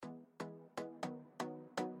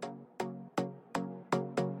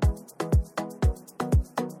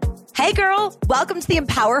Hey girl, welcome to the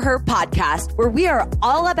Empower Her podcast, where we are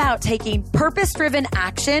all about taking purpose-driven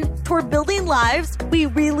action toward building lives we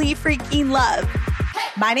really freaking love.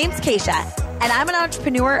 My name's Keisha, and I'm an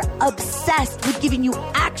entrepreneur obsessed with giving you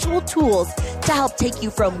actual tools to help take you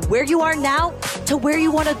from where you are now to where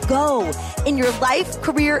you want to go in your life,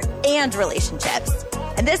 career, and relationships.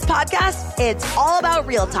 And this podcast, it's all about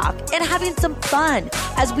real talk and having some fun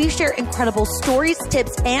as we share incredible stories,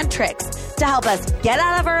 tips, and tricks to help us get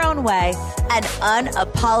out of our own way and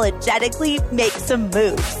unapologetically make some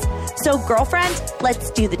moves. So girlfriend,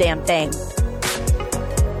 let's do the damn thing.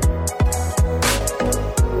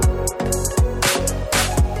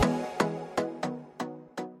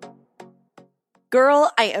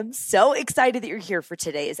 Girl, I am so excited that you're here for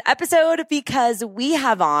today's episode because we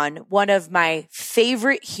have on one of my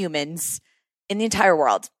favorite humans in the entire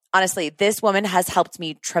world. Honestly, this woman has helped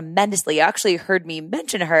me tremendously. You actually heard me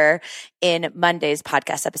mention her in Monday's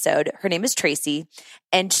podcast episode. Her name is Tracy,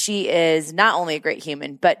 and she is not only a great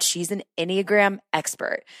human, but she's an Enneagram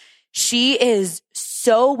expert. She is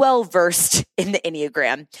so well versed in the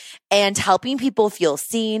Enneagram and helping people feel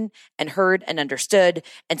seen and heard and understood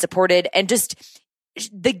and supported, and just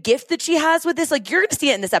the gift that she has with this, like you're going to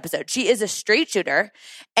see it in this episode. She is a straight shooter,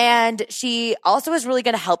 and she also is really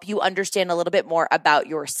going to help you understand a little bit more about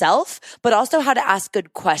yourself, but also how to ask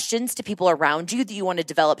good questions to people around you that you want to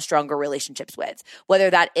develop stronger relationships with, whether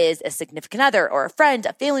that is a significant other or a friend,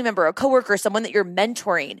 a family member, a coworker, someone that you're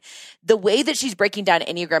mentoring. The way that she's breaking down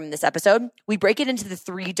Enneagram in this episode, we break it into the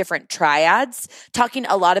 3 different triads, talking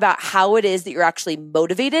a lot about how it is that you're actually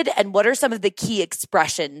motivated and what are some of the key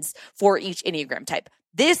expressions for each Enneagram type.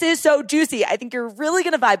 This is so juicy. I think you're really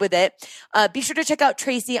going to vibe with it. Be sure to check out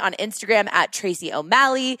Tracy on Instagram at Tracy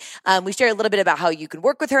O'Malley. We share a little bit about how you can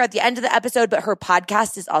work with her at the end of the episode, but her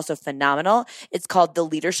podcast is also phenomenal. It's called the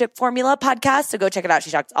Leadership Formula Podcast. So go check it out.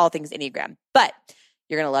 She talks all things Enneagram. But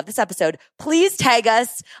you're going to love this episode. Please tag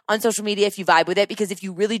us on social media if you vibe with it, because if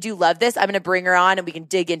you really do love this, I'm going to bring her on and we can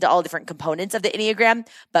dig into all different components of the Enneagram.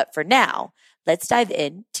 But for now, let's dive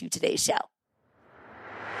into today's show.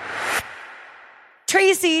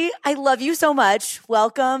 Tracy, I love you so much.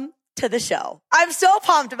 Welcome to the show. I'm so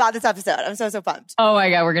pumped about this episode. I'm so pumped. Oh my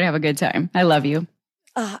God, we're going to have a good time. I love you.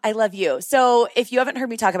 I love you. So if you haven't heard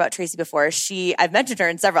me talk about Tracy before, I've mentioned her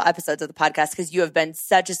in several episodes of the podcast because you have been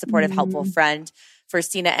such a supportive, helpful friend for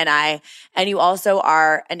Stina and I. And you also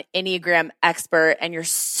are an Enneagram expert, and you're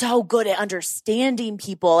so good at understanding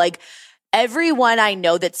people. Like, everyone I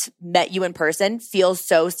know that's met you in person feels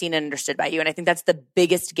so seen and understood by you. And I think that's the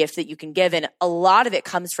biggest gift that you can give. And a lot of it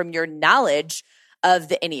comes from your knowledge of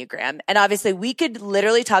the Enneagram. And obviously we could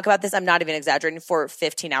literally talk about this, I'm not even exaggerating, for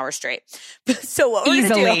 15 hours straight. So what we're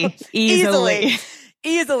going to do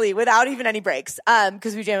easily without even any breaks,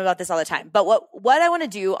 because we jam about this all the time. But what I want to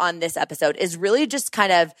do on this episode is really just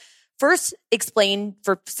kind of first explain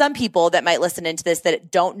for some people that might listen into this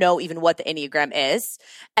that don't know even what the Enneagram is.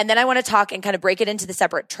 And then I want to talk and kind of break it into the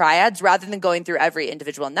separate triads rather than going through every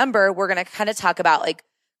individual number. We're going to kind of talk about like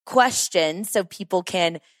questions so people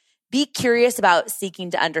can be curious about seeking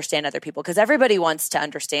to understand other people, because everybody wants to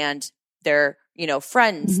understand their,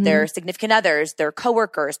 friends, their significant others, their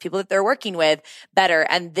coworkers, people that they're working with better.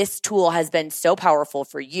 And this tool has been so powerful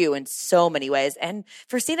for you in so many ways, and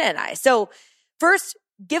for Stina and I. So first,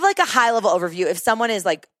 give like a high level overview. If someone is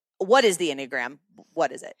like, what is the Enneagram?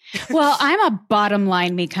 What is it? Well, I'm a bottom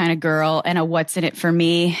line me kind of girl and a what's in it for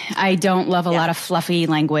me. I don't love a lot of fluffy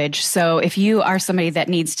language. So if you are somebody that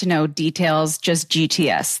needs to know details, just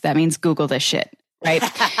GTS. That means Google this shit. Right.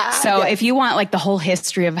 So if you want like the whole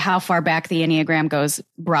history of how far back the Enneagram goes,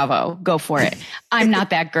 bravo, go for it. I'm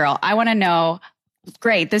not that girl. I want to know,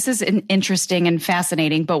 great, this is interesting and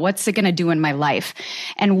fascinating, but what's it going to do in my life?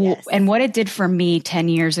 And and what it did for me 10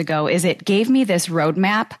 years ago is it gave me this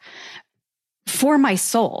roadmap for my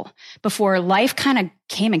soul before life kind of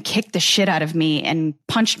came and kicked the shit out of me and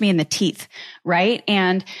punched me in the teeth, right?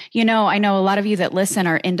 And, I know a lot of you that listen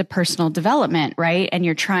are into personal development, right? And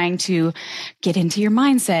you're trying to get into your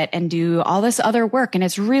mindset and do all this other work. And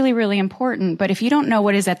it's really, really important. But if you don't know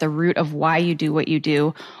what is at the root of why you do what you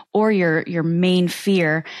do, or your main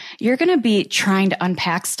fear, you're going to be trying to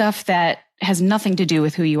unpack stuff that has nothing to do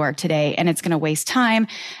with who you are today. And it's going to waste time,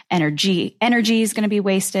 energy is going to be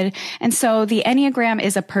wasted. And so the Enneagram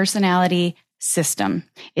is a personality system.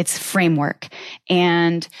 It's framework.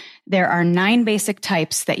 And there are 9 basic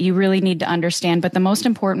types that you really need to understand. But the most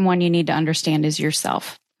important one you need to understand is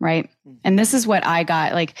yourself, right? And this is what I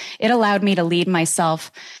got. Like, it allowed me to lead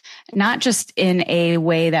myself not just in a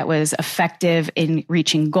way that was effective in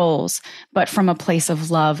reaching goals, but from a place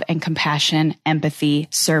of love and compassion, empathy,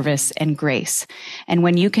 service, and grace. And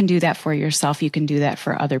when you can do that for yourself, you can do that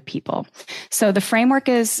for other people. So the framework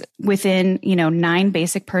is within, 9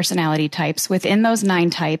 basic personality types. Within those 9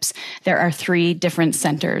 types, there are 3 different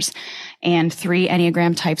centers, and 3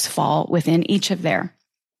 Enneagram types fall within each of there.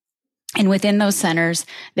 And within those centers,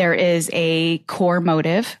 there is a core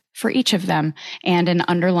motive for each of them and an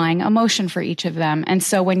underlying emotion for each of them. And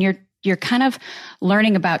so when you're kind of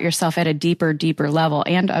learning about yourself at a deeper level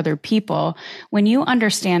and other people, when you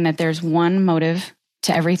understand that there's one motive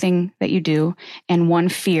to everything that you do and one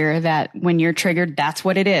fear that when you're triggered, that's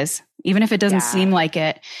what it is. Even if it doesn't seem like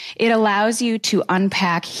it, it allows you to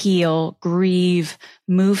unpack, heal, grieve,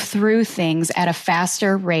 move through things at a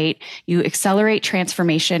faster rate. You accelerate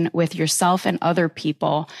transformation with yourself and other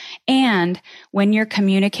people. And when you're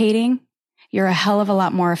communicating, you're a hell of a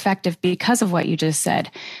lot more effective because of what you just said.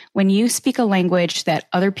 When you speak a language that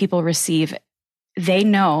other people receive, they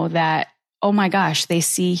know that, oh my gosh, they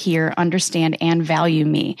see, hear, understand, and value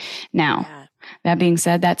me. Now, that being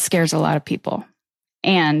said, that scares a lot of people.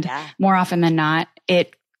 And more often than not,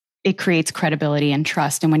 it creates credibility and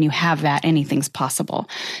trust. And when you have that, anything's possible.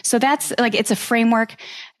 So that's it's a framework.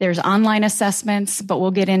 There's online assessments, but we'll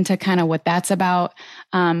get into kind of what that's about.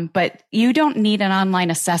 But you don't need an online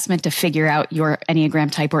assessment to figure out your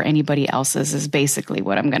Enneagram type or anybody else's is basically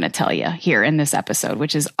what I'm going to tell you here in this episode,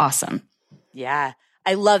 which is awesome. Yeah.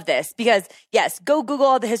 I love this because yes, go Google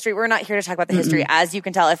all the history. We're not here to talk about the history. As you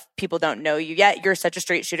can tell, if people don't know you yet, you're such a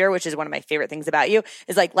straight shooter, which is one of my favorite things about you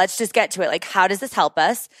is let's just get to it. How does this help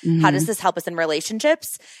us? How does this help us in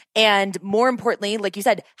relationships? And more importantly, like you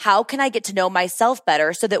said, how can I get to know myself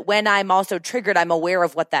better so that when I'm also triggered, I'm aware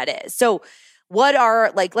of what that is? So what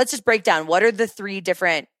are let's just break down, what are the 3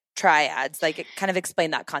 different triads? Kind of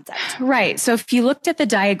explain that concept. Right. So if you looked at the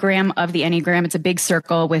diagram of the Enneagram, it's a big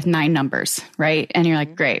circle with 9 numbers, right? And you're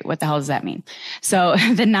like, great, what the hell does that mean? So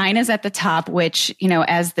the 9 is at the top, which,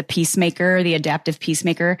 as the peacemaker, the adaptive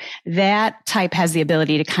peacemaker, that type has the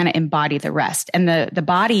ability to kind of embody the rest. And the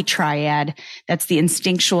body triad, that's the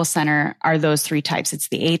instinctual center, are those 3 types. It's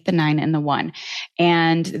the 8, the 9, and the 1.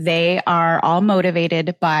 And they are all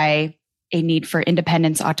motivated by a need for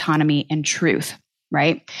independence, autonomy, and truth.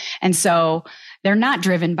 Right. And so they're not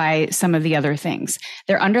driven by some of the other things.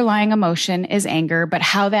 Their underlying emotion is anger, but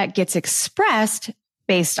how that gets expressed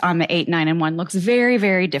based on the 8, 9, and 1 looks very,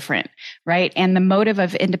 very different. Right. And the motive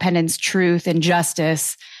of independence, truth, and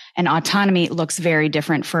justice and autonomy looks very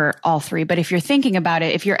different for all 3. But if you're thinking about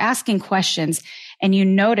it, if you're asking questions and you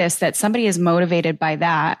notice that somebody is motivated by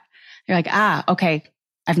that, you're like, okay,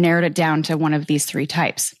 I've narrowed it down to one of these 3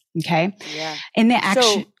 types. Okay. Yeah. In the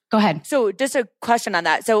action. Go ahead. So just a question on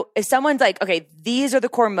that. So if someone's okay, these are the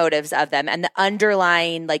core motives of them and the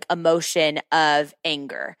underlying emotion of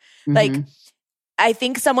anger, I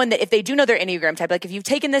think someone that if they do know their Enneagram type, if you've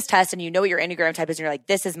taken this test and you know what your Enneagram type is and you're like,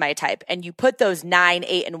 this is my type, and you put those 9,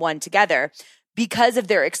 8, and 1 together because of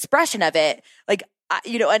their expression of it,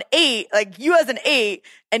 an 8, you as an 8,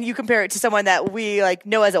 and you compare it to someone that we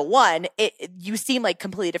know as a 1, you seem like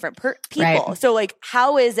completely different people. Right. So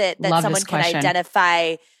how is it that someone can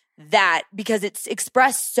identify that because it's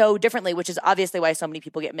expressed so differently, which is obviously why so many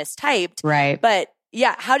people get mistyped. Right. But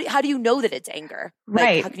yeah, how do you know that it's anger?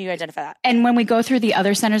 Right. How can you identify that? And when we go through the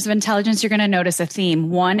other centers of intelligence, you're going to notice a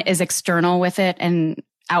theme. 1 is external with it and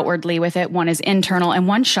outwardly with it. 1 is internal, and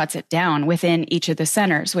 1 shuts it down within each of the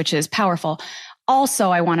centers, which is powerful.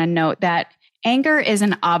 Also, I want to note that anger is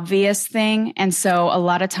an obvious thing. And so a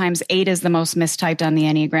lot of times 8 is the most mistyped on the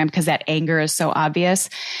Enneagram because that anger is so obvious.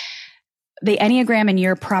 The Enneagram and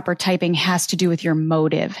your proper typing has to do with your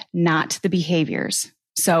motive, not the behaviors.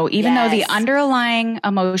 So even though the underlying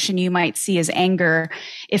emotion you might see is anger,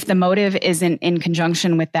 if the motive isn't in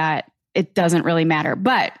conjunction with that, it doesn't really matter.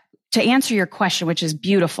 But to answer your question, which is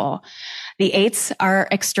beautiful, the 8s are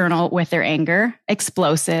external with their anger,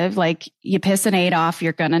 explosive. You piss an 8 off,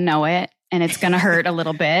 you're going to know it. And it's going to hurt a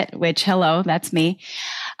little bit, which, hello, that's me.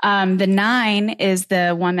 The 9 is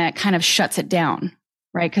the one that kind of shuts it down.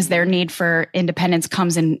 Right? Because their need for independence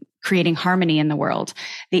comes in creating harmony in the world.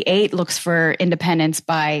 The 8 looks for independence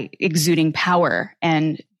by exuding power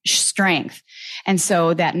and strength. And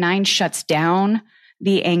so that 9 shuts down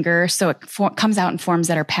the anger. So it comes out in forms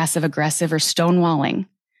that are passive aggressive or stonewalling,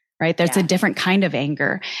 right? There's a different kind of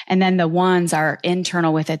anger. And then the 1s are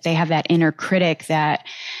internal with it. They have that inner critic that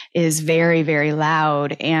is very, very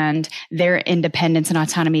loud, and their independence and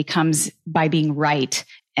autonomy comes by being right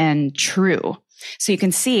and true. So you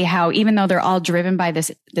can see how even though they're all driven by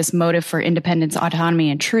this motive for independence, autonomy,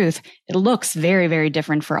 and truth, it looks very, very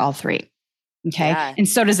different for all three. Okay. Yeah. And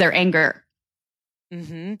so does their anger.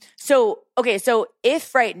 Mm-hmm. So, okay. So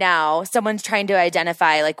if right now someone's trying to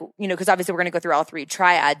identify, like, because obviously we're going to go through all three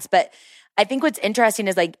triads, but I think what's interesting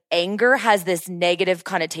is like anger has this negative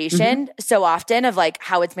connotation so often of like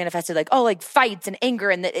how it's manifested, like, oh, like fights and anger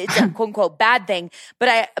and it's a quote unquote bad thing.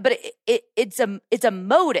 But it's a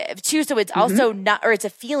motive too. So it's also not, or it's a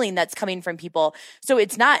feeling that's coming from people. So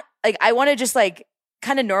it's not like, I want to just like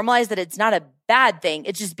kind of normalize that it's not a bad thing.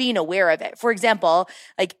 It's just being aware of it. For example,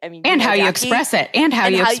 like, and how you express it and how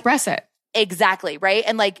you express it. Exactly. Right.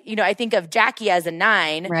 And like, I think of Jackie as a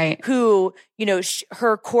 9, right, who,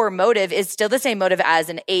 her core motive is still the same motive as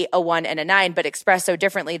an 8, a 1, and a 9, but expressed so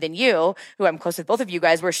differently than you, who I'm close with both of you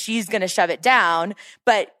guys, where she's going to shove it down.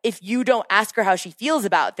 But if you don't ask her how she feels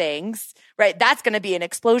about things, right, that's going to be an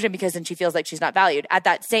explosion because then she feels like she's not valued at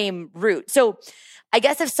that same root. So I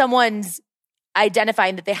guess if someone's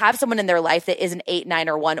identifying that they have someone in their life that is an 8, 9,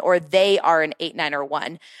 or 1, or they are an 8, 9, or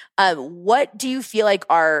 1, what do you feel like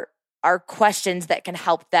are questions that can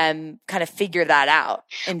help them kind of figure that out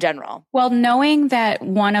in general? Well, knowing that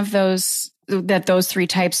those three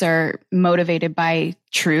types are motivated by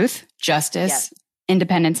truth, justice,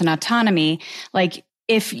 independence, and autonomy, like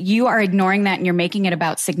if you are ignoring that and you're making it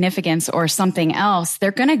about significance or something else,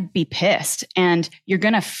 they're going to be pissed and you're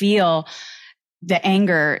going to feel the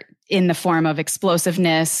anger in the form of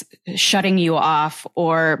explosiveness, shutting you off,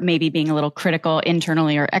 or maybe being a little critical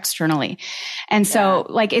internally or externally. And so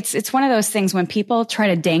like, it's one of those things when people try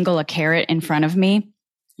to dangle a carrot in front of me,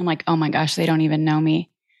 I'm like, oh my gosh, they don't even know me.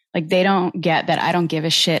 Like they don't get that I don't give a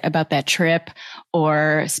shit about that trip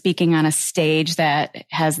or speaking on a stage that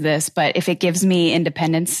has this. But if it gives me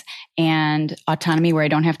independence and autonomy where I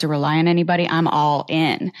don't have to rely on anybody, I'm all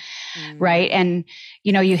in. Right. And,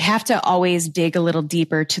 you have to always dig a little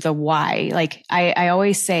deeper to the why. Like I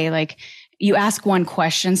always say, like you ask one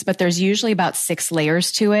questions, but there's usually about 6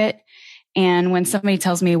 layers to it. And when somebody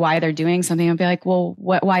tells me why they're doing something, I'll be like, well,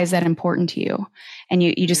 why is that important to you? And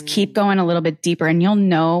you just keep going a little bit deeper and you'll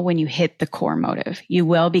know when you hit the core motive. You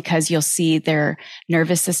will, because you'll see their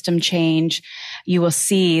nervous system change. You will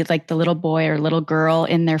see like the little boy or little girl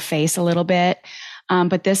in their face a little bit.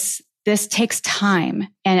 But this takes time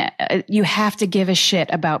and you have to give a shit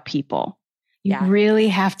about people. You really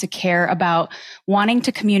have to care about wanting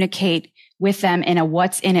to communicate with them in a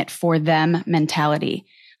what's in it for them mentality.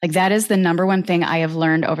 Like that is the number one thing I have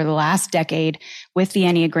learned over the last decade with the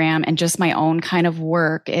Enneagram and just my own kind of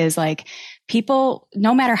work is like people,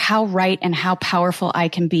 no matter how right and how powerful I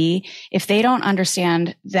can be, if they don't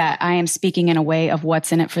understand that I am speaking in a way of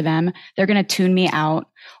what's in it for them, they're going to tune me out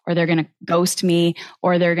or they're going to ghost me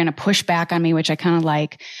or they're going to push back on me, which I kind of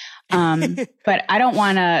like. But I don't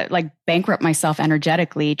want to like bankrupt myself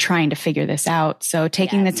energetically trying to figure this out. So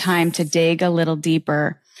taking the time to dig a little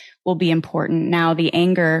deeper will be important. Now, the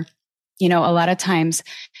anger, a lot of times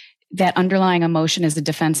that underlying emotion is a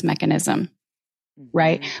defense mechanism,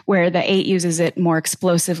 right? Where the 8 uses it more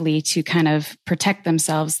explosively to kind of protect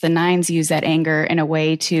themselves. The 9s use that anger in a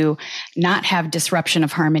way to not have disruption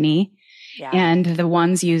of harmony. Yeah. And the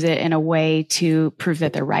 1s use it in a way to prove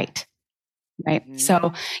that they're right. Right. Mm-hmm.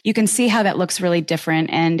 So you can see how that looks really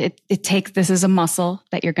different. And it takes, this is a muscle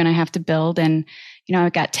that you're going to have to build. And,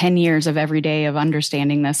 I've got 10 years of every day of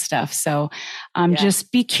understanding this stuff. So,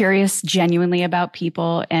 just be curious genuinely about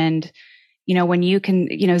people. And, when you can,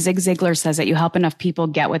 Zig Ziglar says that you help enough people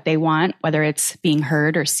get what they want, whether it's being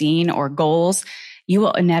heard or seen or goals, you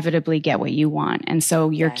will inevitably get what you want. And so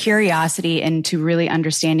your curiosity into really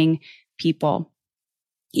understanding people,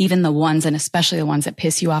 even the ones, and especially the ones that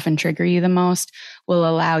piss you off and trigger you the most, will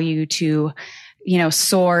allow you to,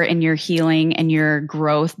 soar in your healing and your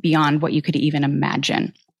growth beyond what you could even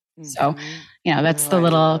imagine. Mm-hmm. So, that's the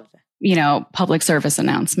little, public service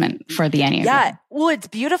announcement for the Enneagram. Yeah. Well, it's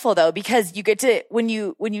beautiful though, because you get to, when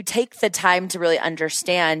you take the time to really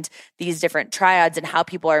understand these different triads and how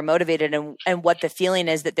people are motivated and what the feeling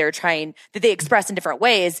is that that they express in different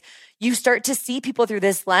ways, you start to see people through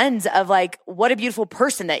this lens of like, what a beautiful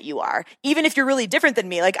person that you are. Even if you're really different than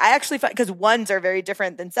me. Like I actually find, because 1s are very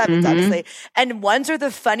different than 7s, obviously. And 1s are the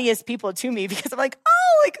funniest people to me because I'm like,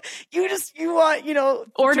 oh, like you want,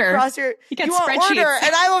 order. To cross your, you want spreadsheets. Order.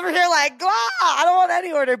 And I'm over here like, I don't want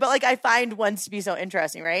any order. But like, I find 1s to be so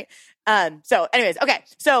interesting, right? So anyways, okay.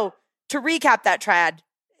 So to recap that triad,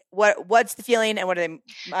 what's the feeling and what are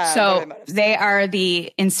they? They are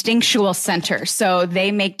the instinctual center. So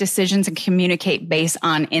they make decisions and communicate based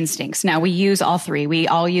on instincts. Now we use all three. We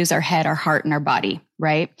all use our head, our heart, and our body,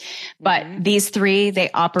 right? But these three,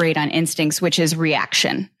 they operate on instincts, which is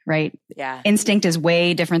reaction, right? Yeah. Instinct is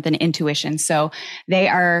way different than intuition. So they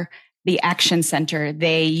are the action center.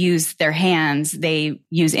 They use their hands, they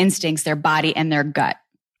use instincts, their body, and their gut.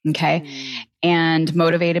 Okay. And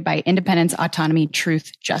motivated by independence, autonomy,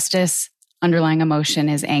 truth, justice. Underlying emotion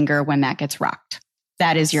is anger when that gets rocked.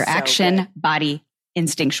 That is your action, body,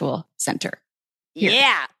 instinctual center. Here.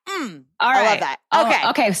 Yeah. All right. I love that. Okay.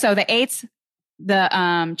 Okay. So the 8's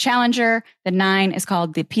the challenger, the 9 is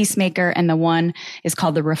called the peacemaker, and the 1 is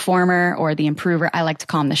called the reformer or the improver. I like to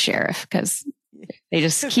call him the sheriff because they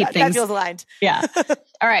just keep things. That feels aligned. Yeah.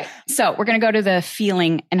 All right. So we're going to go to the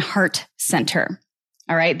feeling and heart center.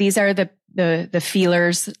 All right. These are the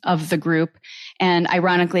feelers of the group. And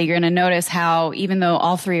ironically, you're going to notice how even though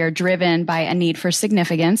all three are driven by a need for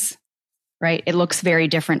significance, right? It looks very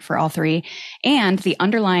different for all three. And the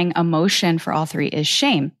underlying emotion for all three is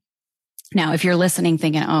shame. Now, if you're listening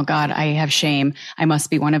thinking, oh God, I have shame, I must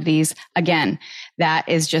be one of these. Again, that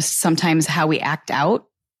is just sometimes how we act out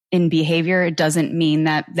in behavior. It doesn't mean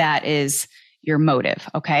that that is your motive.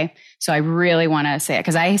 Okay. So I really want to say it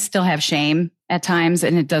because I still have shame at times,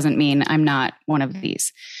 and it doesn't mean I'm not one of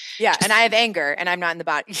these. Yeah. And I have anger and I'm not in the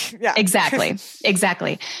body. Yeah. Exactly.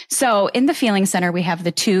 Exactly. So in the feeling center, we have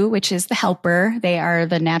the 2, which is the helper. They are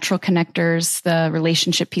the natural connectors, the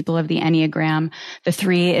relationship people of the Enneagram. The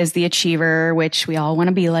 3 is the achiever, which we all want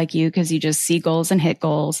to be like you because you just see goals and hit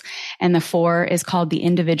goals. And the 4 is called the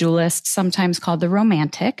individualist, sometimes called the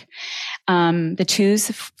romantic. The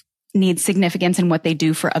 2s need significance in what they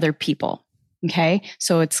do for other people. Okay.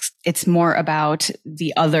 So it's more about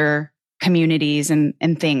the other communities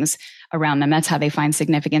and things around them. That's how they find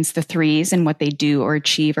significance. The 3s and what they do or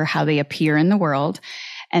achieve or how they appear in the world.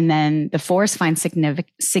 And then the 4s find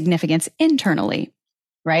significance internally,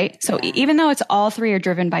 right? So even though it's all 3 are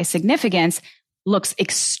driven by significance, looks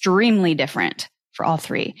extremely different for all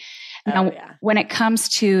 3. Now, when it comes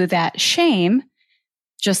to that shame,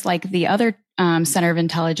 just like the other center of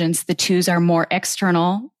intelligence, the 2s are more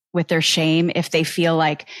external with their shame if they feel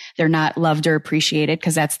like they're not loved or appreciated,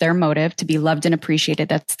 because that's their motive, to be loved and appreciated.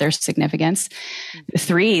 That's their significance. The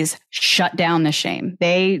 3s shut down the shame.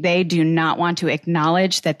 They do not want to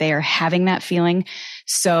acknowledge that they are having that feeling.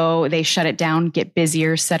 So they shut it down, get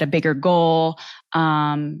busier, set a bigger goal.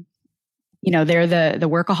 They're the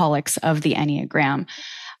workaholics of the Enneagram.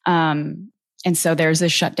 And so there's a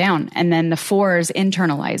shutdown. And then the 4s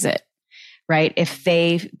internalize it. Right? If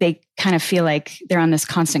they kind of feel like they're on this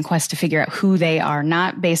constant quest to figure out who they are,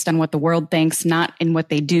 not based on what the world thinks, not in what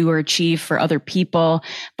they do or achieve for other people,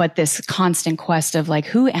 but this constant quest of like,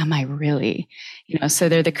 who am I really? So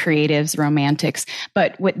they're the creatives, romantics,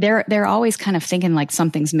 but they're always kind of thinking like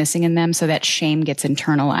something's missing in them. So that shame gets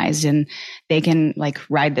internalized and they can like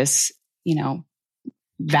ride this,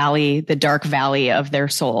 valley, the dark valley of their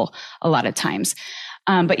soul a lot of times.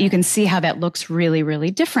 But you can see how that looks really,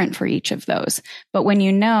 really different for each of those. But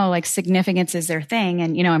when like significance is their thing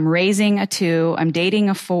and, I'm raising a 2, I'm dating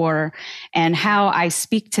a 4, and how I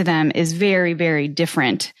speak to them is very, very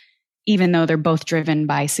different, even though they're both driven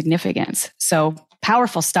by significance. So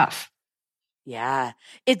powerful stuff. Yeah.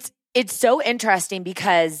 It's so interesting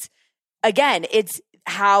because again, it's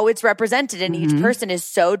how it's represented in each person is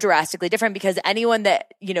so drastically different because anyone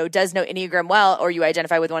that, does know Enneagram well, or you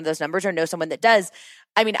identify with one of those numbers or know someone that does,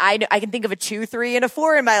 I mean, I can think of a 2, 3, and a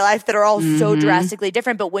 4 in my life that are all so drastically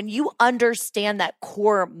different. But when you understand that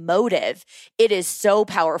core motive, it is so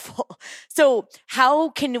powerful. So how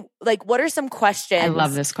can, what are some questions? I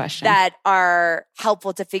love this question. That are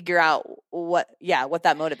helpful to figure out what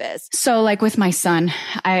that motive is. So like with my son,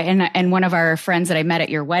 and one of our friends that I met at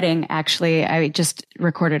your wedding, actually, I just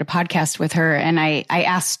recorded a podcast with her and I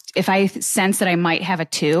asked if I sense that I might have a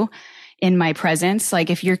 2 in my presence.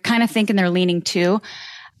 Like if you're kind of thinking they're leaning 2,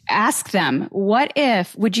 ask them,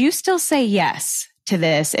 would you still say yes to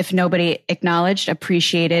this if nobody acknowledged,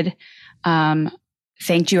 appreciated,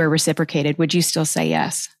 thanked you or reciprocated? Would you still say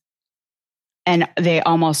yes? And they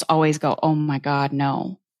almost always go, oh my God,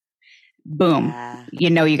 no. Boom. Yeah.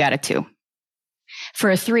 You got a 2.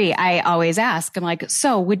 For a 3, I always ask, I'm like,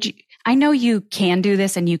 so I know you can do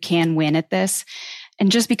this and you can win at this.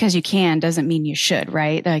 And just because you can doesn't mean you should,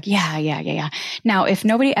 right? They're like, yeah. Now, if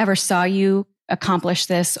nobody ever saw you accomplish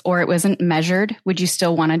this or it wasn't measured, would you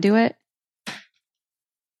still want to do it?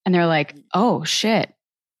 And they're like, oh shit.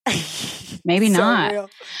 maybe not. Real.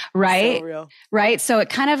 Right. So real. Right. So it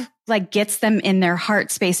kind of like gets them in their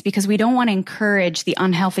heart space because we don't want to encourage the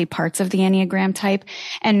unhealthy parts of the Enneagram type.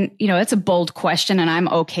 And, it's a bold question and I'm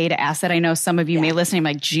okay to ask that. I know some of you may listen and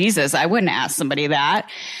be like, Jesus, I wouldn't ask somebody that,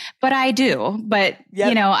 but I do. But,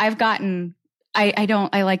 I've gotten,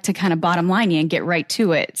 I like to kind of bottom line you and get right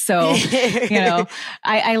to it. So,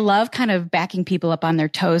 I love kind of backing people up on their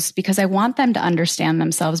toes because I want them to understand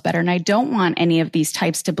themselves better. And I don't want any of these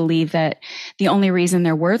types to believe that the only reason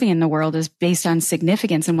they're worthy in the world is based on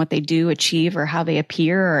significance and what they do, achieve, or how they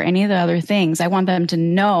appear, or any of the other things. I want them to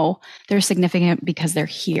know they're significant because they're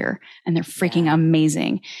here and they're freaking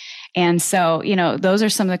amazing. And so, those are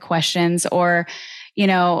some of the questions. Or,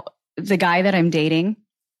 the guy that I'm dating,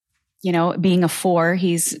 being a 4,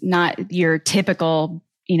 he's not your typical,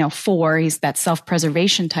 4. He's that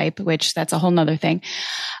self-preservation type, which that's a whole nother thing.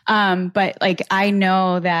 But like, I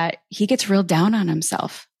know that he gets real down on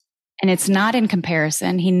himself and it's not in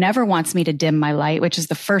comparison. He never wants me to dim my light, which is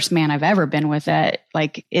the first man I've ever been with that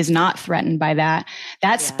like is not threatened by that.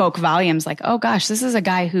 That spoke volumes like, oh gosh, this is a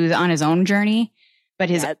guy who's on his own journey, but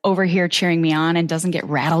is over here cheering me on and doesn't get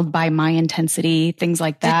rattled by my intensity, things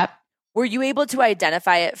like that. Were you able to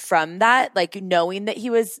identify it from that? Like knowing that he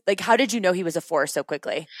was like, how did you know he was a 4 so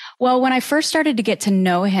quickly? Well, when I first started to get to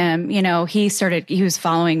know him, he was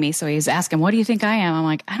following me. So he was asking, what do you think I am? I'm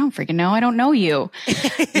like, I don't freaking know. I don't know you,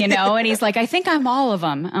 and he's like, I think I'm all of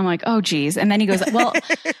them. I'm like, oh geez. And then he goes, well,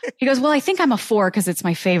 I think I'm a 4 because it's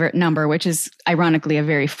my favorite number, which is ironically a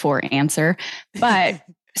very 4 answer. But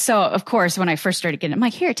so of course, when I first started getting, I'm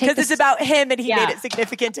like, here, take this. Because it's about him and he made it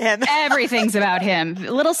significant to him. Everything's about him.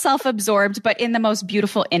 A little self-absorbed, but in the most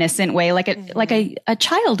beautiful, innocent way, like a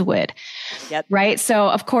child would. Yep. Right. So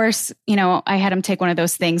of course, I had him take one of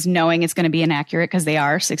those things knowing it's going to be inaccurate because they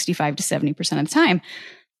are 65 to 70% of the time.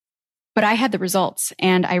 But I had the results.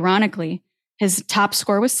 And ironically, his top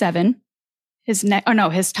score was 7. His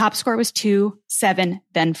top score was 2, 7,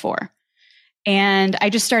 then 4. And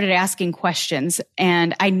I just started asking questions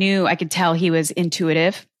and I could tell he was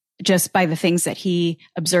intuitive just by the things that he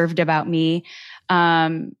observed about me.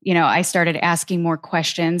 I started asking more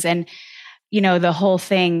questions and, the whole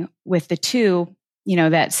thing with the 2,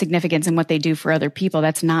 that significance and what they do for other people,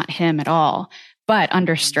 that's not him at all. But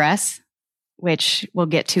under stress, which we'll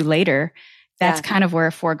get to later, that's kind of where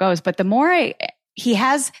a 4 goes. But the more he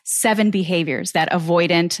has 7 behaviors, that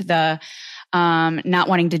avoidant, the not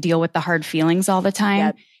wanting to deal with the hard feelings all the time.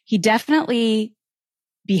 Yep. He definitely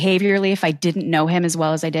behaviorally, if I didn't know him as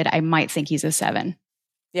well as I did, I might think he's a 7.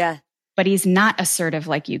 Yeah. But he's not assertive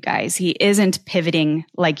like you guys. He isn't pivoting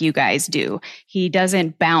like you guys do. He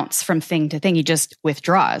doesn't bounce from thing to thing. He just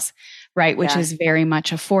withdraws, right? Which is very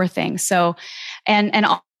much a 4 thing. So, and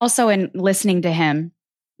also in listening to him,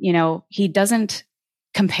 he doesn't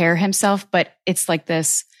compare himself, but it's like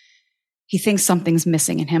this, he thinks something's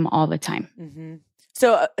missing in him all the time. Mm-hmm.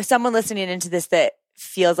 So someone listening into this that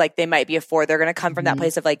feels like they might be a 4, they're going to come from that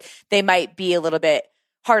place of like, they might be a little bit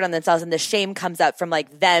hard on themselves and the shame comes up from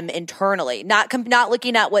like them internally, not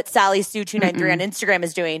looking at what Sally Sue 293 on Instagram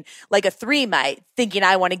is doing, like a 3 might, thinking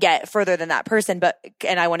I want to get further than that person,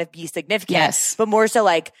 and I want to be significant. Yes. But more so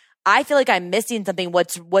like, I feel like I'm missing something.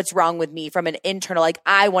 What's wrong with me from an internal, like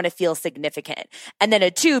I want to feel significant. And then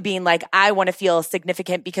a 2 being like, I want to feel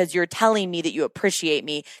significant because you're telling me that you appreciate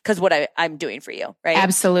me because what I'm doing for you. Right.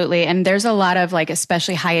 Absolutely. And there's a lot of like,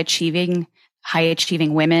 especially high achieving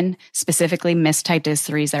women, specifically mistyped as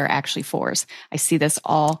 3s that are actually 4s. I see this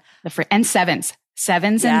all and 7s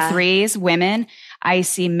and 3s, women I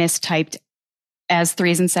see mistyped as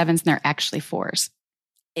 3s and 7s and they're actually 4s.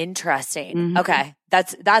 Interesting. Mm-hmm. Okay.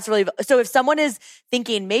 That's really, so if someone is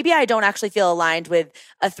thinking, maybe I don't actually feel aligned with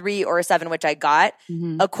a 3 or a 7, which I got,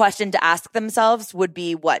 a question to ask themselves would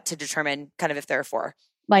be what to determine kind of if they're a 4.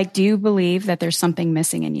 Like, do you believe that there's something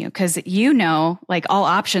missing in you? Because like all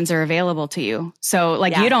options are available to you. So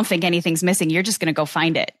like, you don't think anything's missing. You're just going to go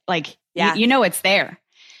find it. Like, it's there.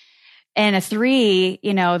 And a 3,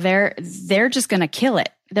 they're just going to kill it.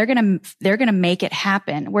 They're going to make it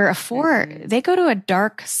happen. Where a 4, they go to a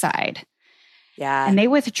dark side. Yeah. And they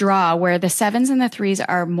withdraw, where the 7s and the 3s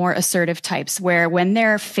are more assertive types, where when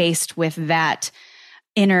they're faced with that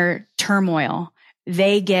inner turmoil,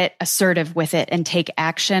 they get assertive with it and take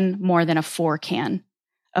action more than a 4 can.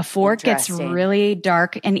 A 4 gets really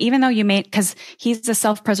dark. And even though because he's a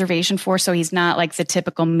self-preservation 4, so he's not like the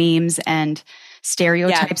typical memes and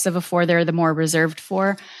stereotypes of a 4, they're the more reserved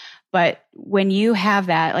 4. But when you have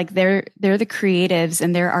that, like they're the creatives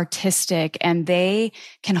and they're artistic and they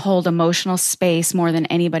can hold emotional space more than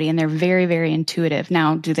anybody. And they're very, very intuitive.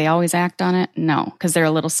 Now, do they always act on it? No, because they're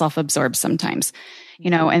a little self-absorbed sometimes.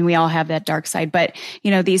 and we all have that dark side. But,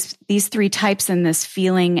 these three types in this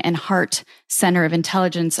feeling and heart center of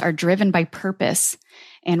intelligence are driven by purpose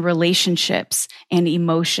and relationships and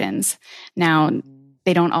emotions. Now,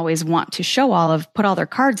 they don't always want to put all their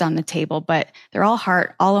cards on the table, but they're all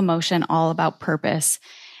heart, all emotion, all about purpose.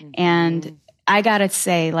 And I gotta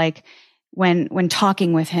say, like, when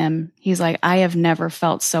talking with him, he's like, I have never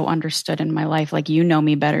felt so understood in my life. Like, you know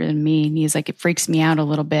me better than me. And he's like, it freaks me out a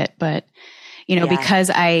little bit, but because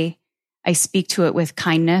I speak to it with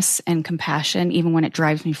kindness and compassion, even when it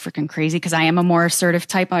drives me freaking crazy, because I am a more assertive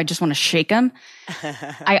type. I just want to shake him.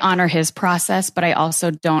 I honor his process, but I also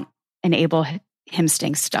don't enable him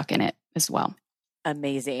staying stuck in it as well.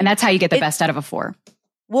 Amazing. And that's how you get the best out of a 4.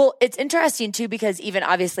 Well, it's interesting too, because even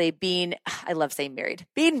obviously I love saying married,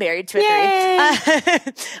 being married to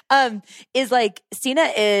a 3, is like,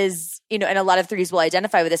 Sina is, and a lot of 3s will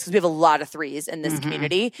identify with this because we have a lot of 3s in this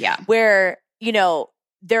community where,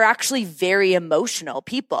 they're actually very emotional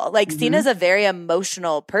people. Like Sina's a very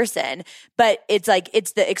emotional person, but it's like,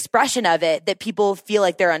 it's the expression of it that people feel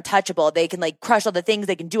like they're untouchable. They can like crush all the things.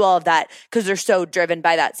 They can do all of that because they're so driven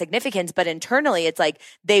by that significance. But internally, it's like,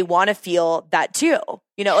 they want to feel that too.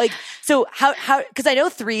 So how, cause I know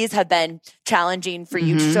 3s have been challenging for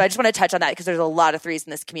you. So I just want to touch on that because there's a lot of 3s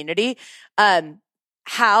in this community.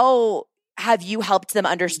 How have you helped them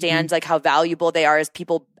understand like how valuable they are as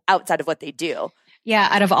people outside of what they do? Yeah,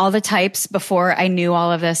 out of all the types, before I knew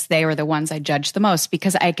all of this, they were the ones I judged the most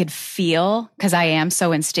because I could feel, because I am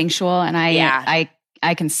so instinctual and I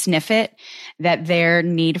can sniff it, that their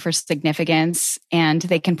need for significance, and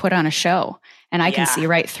they can put on a show and I can see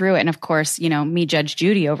right through it. And of course, me, Judge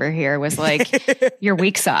Judy over here was like, you're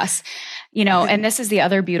weak sauce. And this is the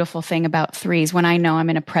other beautiful thing about 3s. When I know I'm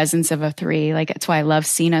in a presence of a 3, like, it's why I love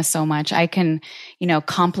Sina so much. I can,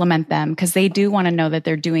 compliment them because they do want to know that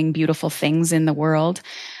they're doing beautiful things in the world.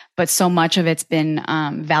 But so much of it's been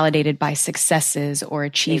validated by successes or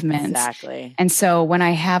achievements. Exactly. And so when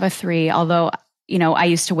I have a 3, although, I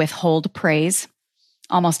used to withhold praise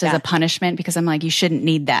almost as a punishment because I'm like, you shouldn't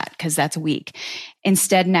need that because that's weak.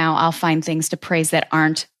 Instead, now I'll find things to praise that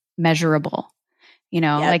aren't measurable.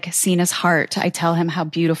 Like Sina's heart. I tell him how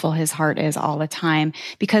beautiful his heart is all the time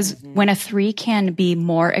because when a 3 can be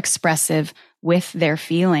more expressive with their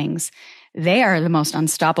feelings, they are the most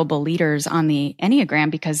unstoppable leaders on the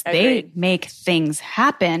Enneagram because they make things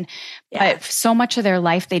happen. But so much of their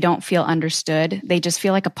life, they don't feel understood. They just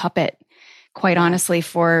feel like a puppet. Quite honestly,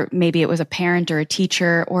 for maybe it was a parent or a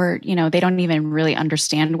teacher, or, they don't even really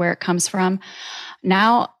understand where it comes from.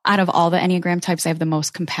 Now, out of all the Enneagram types, I have the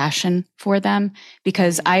most compassion for them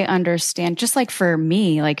because I understand, just like for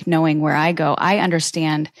me, like knowing where I go, I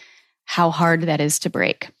understand how hard that is to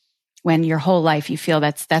break when your whole life you feel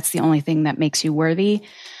that's the only thing that makes you worthy.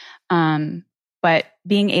 But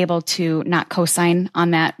being able to not co-sign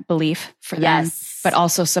on that belief for them, but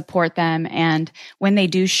also support them. And when they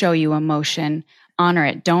do show you emotion, honor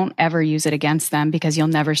it. Don't ever use it against them because you'll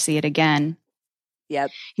never see it again. Yep.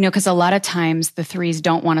 Because a lot of times the 3s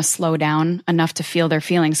don't want to slow down enough to feel their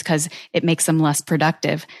feelings because it makes them less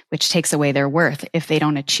productive, which takes away their worth if they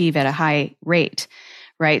don't achieve at a high rate.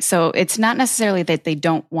 Right. So it's not necessarily that they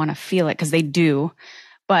don't want to feel it because they do,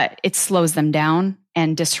 but it slows them down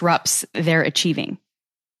and disrupts their achieving.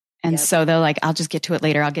 And so they're like, I'll just get to it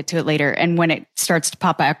later. I'll get to it later. And when it starts to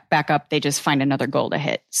pop back up, they just find another goal to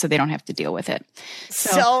hit so they don't have to deal with it.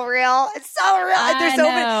 So real. It's so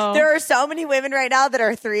real. There are so many women right now that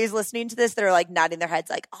are 3s listening to this that are like nodding their heads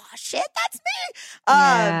like, oh shit,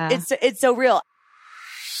 that's me. It's so real.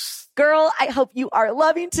 Girl, I hope you are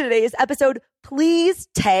loving today's episode. Please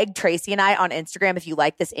tag Tracy and I on Instagram if you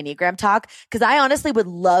like this Enneagram talk, because I honestly would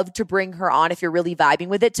love to bring her on if you're really vibing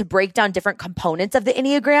with it to break down different components of the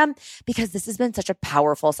Enneagram, because this has been such a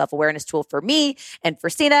powerful self-awareness tool for me and for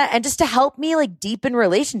Sina, and just to help me like deepen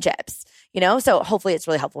relationships, So hopefully it's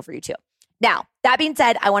really helpful for you too. Now, that being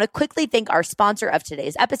said, I want to quickly thank our sponsor of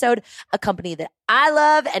today's episode, a company that I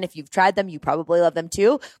love, and if you've tried them, you probably love them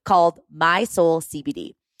too, called My Soul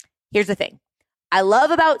CBD. Here's the thing. I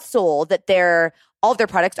love about Soul that all of their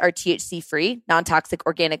products are THC free, non-toxic,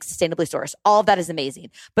 organic, sustainably sourced. All of that is amazing.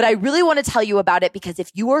 But I really want to tell you about it because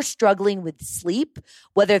if you are struggling with sleep,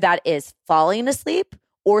 whether that is falling asleep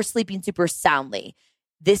or sleeping super soundly,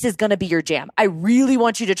 this is going to be your jam. I really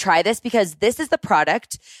want you to try this because this is the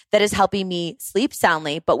product that is helping me sleep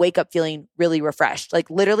soundly, but wake up feeling really refreshed. Like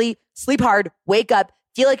literally sleep hard, wake up,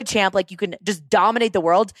 feel like a champ, like you can just dominate the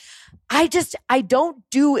world. I don't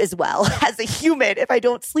do as well as a human if I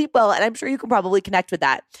don't sleep well. And I'm sure you can probably connect with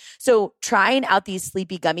that. So trying out these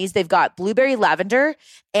sleepy gummies, they've got blueberry lavender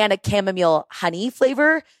and a chamomile honey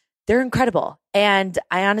flavor. They're incredible. And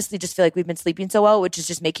I honestly just feel like we've been sleeping so well, which is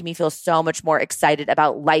just making me feel so much more excited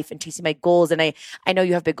about life and chasing my goals. And I know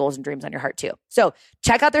you have big goals and dreams on your heart too. So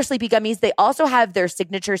check out their Sleepy Gummies. They also have their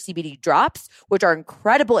signature CBD drops, which are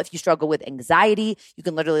incredible if you struggle with anxiety. You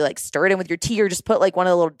can literally like stir it in with your tea or just put like one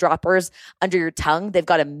of the little droppers under your tongue. They've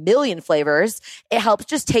got a million flavors. It helps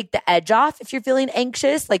just take the edge off if you're feeling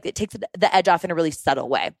anxious. Like it takes the edge off in a really subtle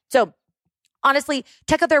way. So honestly,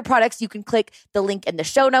 check out their products. You can click the link in the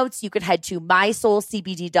show notes. You can head to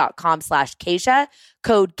mysoulcbd.com/Keisha.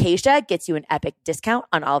 Code Keisha gets you an epic discount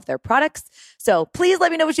on all of their products. So please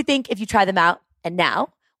let me know what you think if you try them out. And now,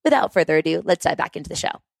 without further ado, let's dive back into the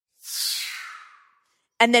show.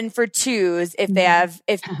 And then for twos, if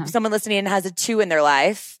someone listening has a 2 in their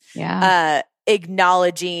life,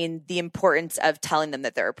 acknowledging the importance of telling them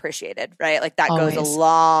that they're appreciated, right? Like that goes a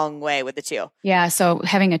long way with the 2. Yeah. So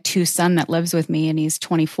having a 2 son that lives with me and he's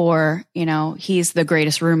 24, he's the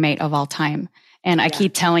greatest roommate of all time. And I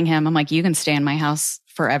keep telling him, I'm like, you can stay in my house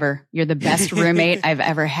forever. You're the best roommate I've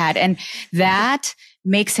ever had. And that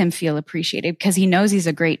makes him feel appreciated because he knows he's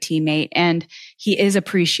a great teammate and he is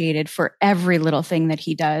appreciated for every little thing that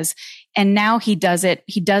he does. And now he does it.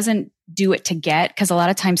 He doesn't do it to get, because a lot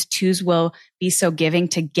of times 2s will be so giving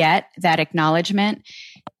to get that acknowledgement.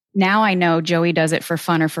 Now I know Joey does it for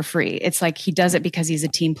fun or for free. It's like he does it because he's a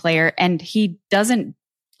team player and he doesn't,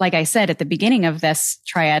 like I said at the beginning of this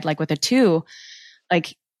triad, like with a 2,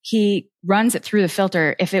 like he runs it through the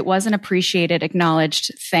filter. If it wasn't appreciated,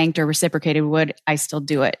 acknowledged, thanked, or reciprocated, would I still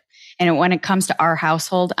do it? And when it comes to our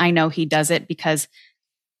household, I know he does it because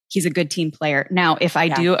he's a good team player. Now, if I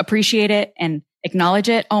do appreciate it and acknowledge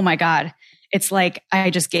it, oh my God, it's like I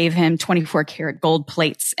just gave him 24 karat gold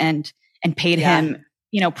plates and paid him,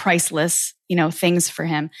 priceless, things for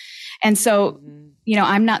him. And so,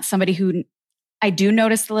 I'm not somebody who, I do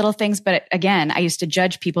notice the little things, but again, I used to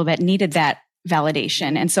judge people that needed that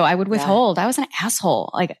validation. And so I would withhold. I was an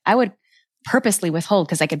asshole. Like I would purposely withhold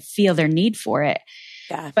because I could feel their need for it.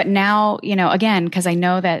 Yeah. But now, again, because I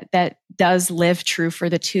know that does live true for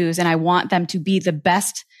the 2s and I want them to be the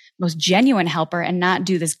best, most genuine helper and not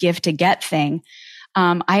do this give to get thing.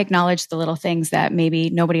 I acknowledge the little things that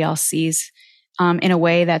maybe nobody else sees in a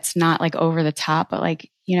way that's not like over the top, but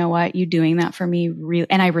like, you know what, you doing that for me really,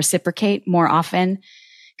 and I reciprocate more often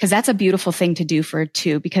because that's a beautiful thing to do for a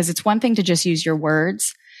 2 because it's one thing to just use your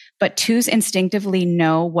words, but 2s instinctively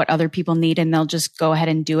know what other people need and they'll just go ahead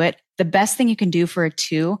and do it. The best thing you can do for a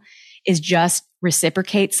 2 is just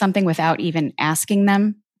reciprocate something without even asking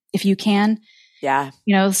them if you can. Yeah.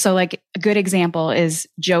 So like a good example is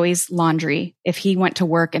Joey's laundry. If he went to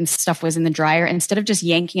work and stuff was in the dryer, instead of just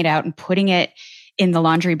yanking it out and putting it in the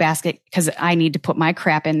laundry basket because I need to put my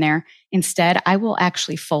crap in there, instead I will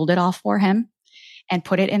actually fold it all for him and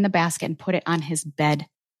put it in the basket and put it on his bed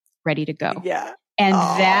ready to go. Yeah. And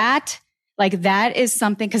that is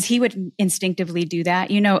something, because he would instinctively do that.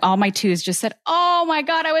 All my 2s just said, oh my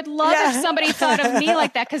God, I would love if somebody thought of me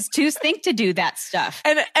like that, because 2s think to do that stuff.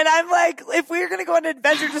 And I'm like, if we were going to go on an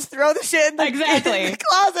adventure, just throw the shit in the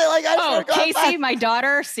closet. Like, Casey, my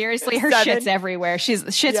daughter, seriously, her 7. Shit's everywhere.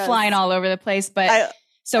 Shit's flying all over the place. But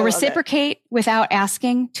so reciprocate without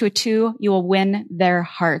asking to a 2, you will win their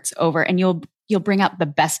hearts over and you'll bring out the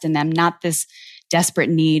best in them, not this desperate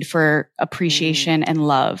need for appreciation and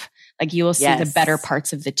love. Like you will see the better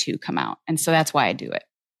parts of the 2 come out. And so that's why I do it.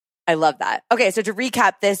 I love that. Okay. So to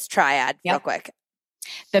recap this triad real quick.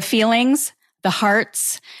 The feelings, the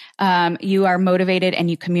hearts, you are motivated and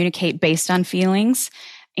you communicate based on feelings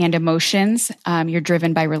and emotions. You're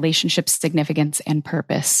driven by relationships, significance, and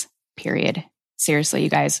purpose, period. Seriously,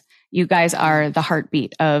 you guys are the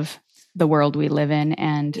heartbeat of the world we live in.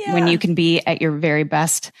 And when you can be at your very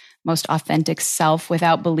best, most authentic self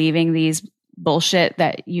without believing these bullshit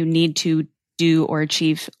that you need to do or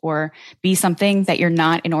achieve or be something that you're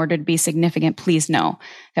not in order to be significant, please know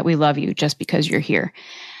that we love you just because you're here.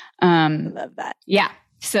 I love that. Yeah.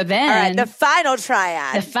 So then, all right, the final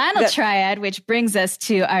triad, which brings us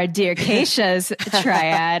to our dear Keisha's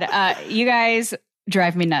triad. You guys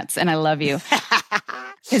drive me nuts and I love you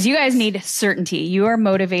because you guys need certainty. You are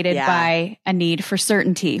motivated by a need for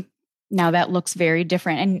certainty. Now that looks very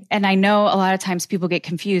different. And I know a lot of times people get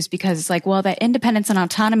confused because it's like, well, that independence and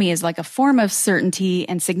autonomy is like a form of certainty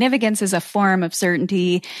and significance is a form of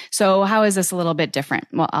certainty. So how is this a little bit different?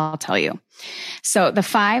 Well, I'll tell you. So the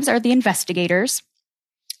 5s are the investigators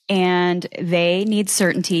and they need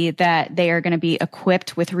certainty that they are going to be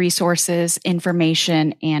equipped with resources,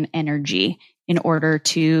 information, and energy in order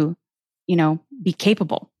to, be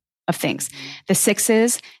capable of things. The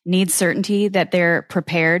 6s need certainty that they're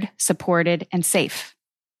prepared, supported, and safe.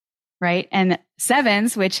 right? And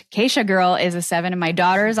sevens, which Keisha girl is a 7 and my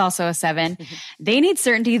daughter is also a 7, they need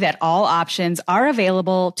certainty that all options are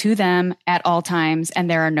available to them at all times and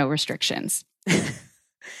there are no restrictions.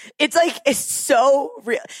 It's like, it's so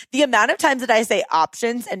real. The amount of times that I say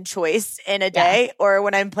options and choice in a day or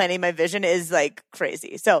when I'm planning my vision is like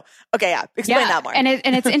crazy. So, okay, explain that more. And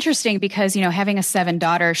it's interesting because, having a 7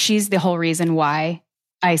 daughter, she's the whole reason why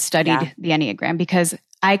I studied the Enneagram, because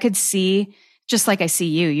I could see, just like I see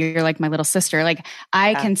you, you're like my little sister. Like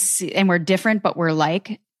I can see, and we're different, but we're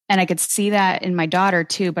like, and I could see that in my daughter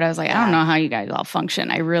too. But I was like, I don't know how you guys all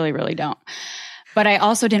function. I really, really don't. But I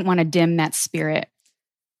also didn't want to dim that spirit.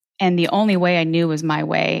 And the only way I knew was my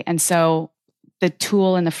way. And so the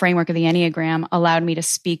tool and the framework of the Enneagram allowed me to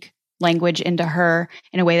speak language into her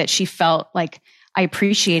in a way that she felt like I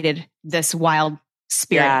appreciated this wild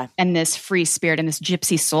spirit and this free spirit and this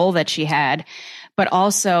gypsy soul that she had. But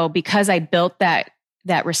also because I built that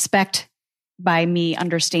respect by me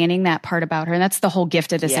understanding that part about her. And that's the whole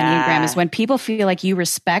gift of this Enneagram, is when people feel like you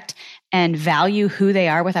respect and value who they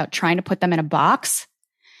are without trying to put them in a box,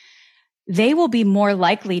 they will be more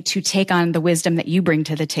likely to take on the wisdom that you bring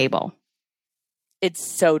to the table. It's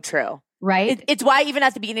so true. Right? It's why even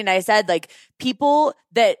at the beginning I said, like, people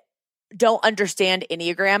that don't understand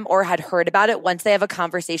Enneagram or had heard about it, once they have a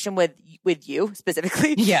conversation with you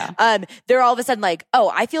specifically, they're all of a sudden like,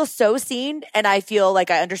 oh, I feel so seen and I feel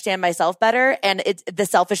like I understand myself better. And it's the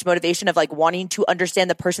selfish motivation of like wanting to understand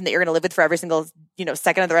the person that you're going to live with for every single,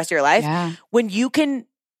 second of the rest of your life. Yeah. When you can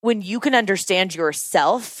understand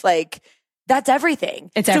yourself, like, that's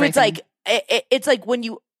everything. It's everything. So it's like when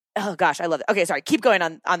you, oh gosh, I love it. Okay, sorry. Keep going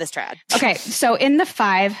on this trad. Okay, so in the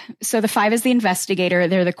 5, the 5 is the investigator.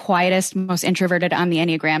 They're the quietest, most introverted on the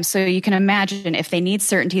Enneagram. So you can imagine if they need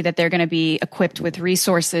certainty that they're going to be equipped with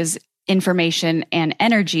resources, information, and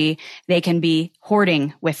energy, they can be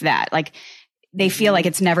hoarding with that. Like they feel like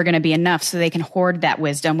it's never going to be enough, so they can hoard that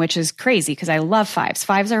wisdom, which is crazy because I love 5s.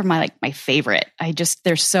 5s are my favorite.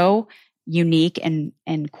 They're so unique and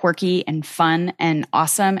quirky and fun and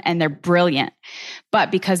awesome, and they're brilliant.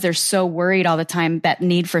 But because they're so worried all the time, that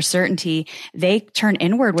need for certainty, they turn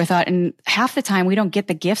inward without, and half the time we don't get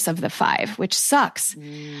the gifts of the 5, which sucks.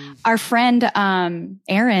 Our friend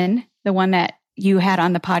Erin, the one that you had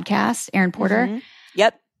on the podcast, Erin Porter.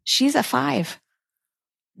 Yep. She's a 5.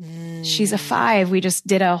 She's a 5. We just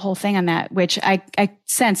did a whole thing on that, which I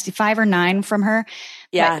sensed 5 or 9 from her.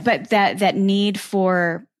 Yeah. But that need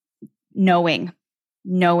for knowing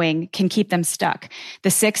can keep them stuck. The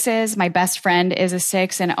 6s, my best friend is a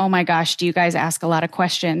 6. And oh my gosh, do you guys ask a lot of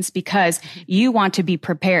questions because you want to be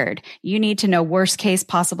prepared. You need to know worst case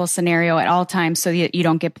possible scenario at all times so that you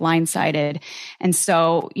don't get blindsided. And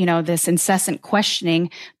so, this incessant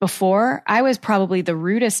questioning, before I was probably the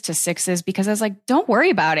rudest to 6s because I was like, don't worry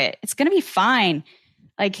about it. It's going to be fine.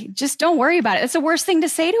 Like, just don't worry about it. It's the worst thing to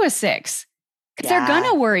say to a 6. Because they're going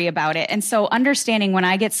to worry about it. And so understanding when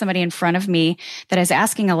I get somebody in front of me that is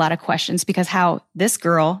asking a lot of questions, because how this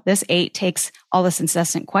girl, this 8, takes all this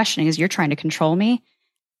incessant questioning is, you're trying to control me.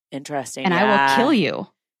 Interesting. And I will kill you.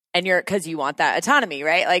 And because you want that autonomy,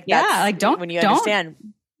 right? Like, when you understand.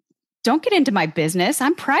 Don't get into my business.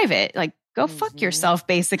 I'm private. Like, go fuck yourself,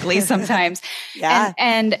 basically, sometimes.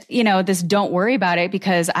 And this don't worry about it,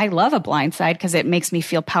 because I love a blind side because it makes me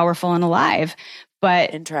feel powerful and alive.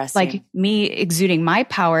 But like me exuding my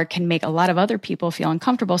power can make a lot of other people feel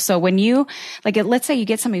uncomfortable. So when you, let's say you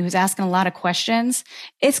get somebody who's asking a lot of questions,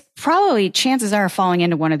 it's probably, chances are, falling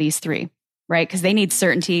into one of these 3, right? Because they need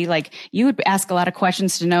certainty. Like, you would ask a lot of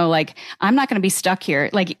questions to know, like, I'm not going to be stuck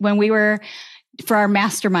here. Like when we were, for our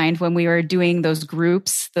mastermind, when we were doing those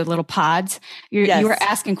groups, the little pods, you were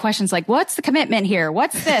asking questions like, what's the commitment here?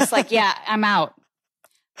 What's this? Like, I'm out.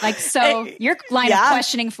 Like, so your line of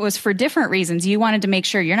questioning was for different reasons. You wanted to make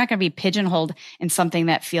sure you're not going to be pigeonholed in something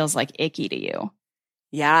that feels like icky to you.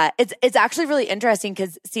 Yeah. It's actually really interesting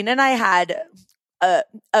because Sina and I had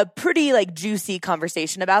a pretty juicy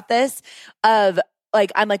conversation about this of,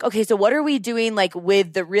 I'm like, okay, so what are we doing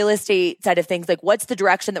with the real estate side of things? Like, what's the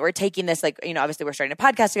direction that we're taking this? Obviously we're starting a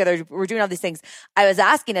podcast together. We're doing all these things. I was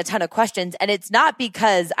asking a ton of questions, and it's not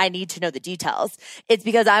because I need to know the details. It's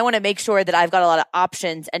because I want to make sure that I've got a lot of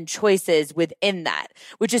options and choices within that,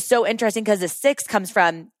 which is so interesting because the 6 comes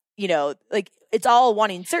from, it's all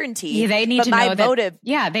wanting certainty. Yeah, they need to know that. Motive,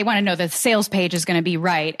 they want to know that the sales page is going to be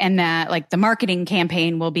right, and that like the marketing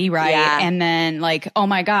campaign will be right. Yeah. And then like, oh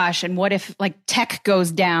my gosh, and what if like tech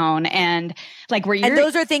goes down, and like and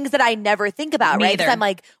those are things that I never think about, right? Because I'm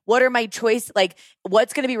like, what are my choice? Like,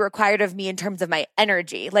 what's going to be required of me in terms of my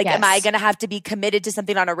energy? Like, am I going to have to be committed to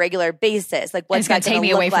something on a regular basis? Like, what's going to take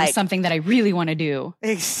me away from something that I really want to do?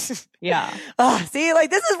 Yeah. See, like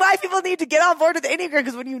this is why people need to get on board with Enneagram,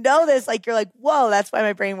 because when you know this, like you're like, whoa, that's why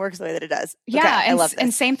my brain works the way that it does. Yeah, I love this.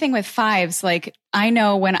 And same thing with fives. Like I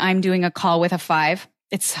know when I'm doing a call with a five,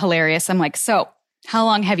 it's hilarious. I'm like, so how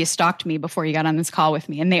long have you stalked me before you got on this call with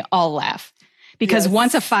me? And they all laugh because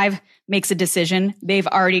once a five makes a decision, they've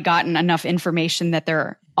already gotten enough information that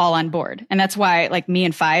they're all on board. And that's why like me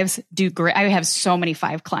and fives do great. I have so many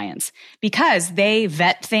five clients because they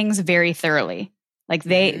vet things very thoroughly. Like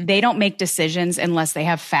they don't make decisions unless they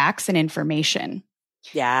have facts and information.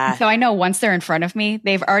 Yeah. So I know once they're in front of me,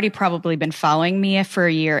 they've already probably been following me for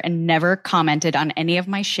a year and never commented on any of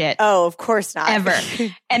my shit. Oh, of course not. Ever.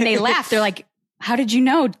 And they laugh. They're like, how did you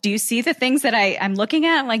know? Do you see the things that I'm looking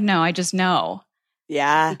at? I'm like, no, I just know.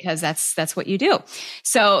 Yeah. Because that's what you do.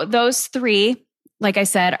 So those three, like I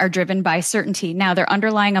said, are driven by certainty. Now their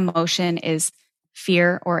underlying emotion is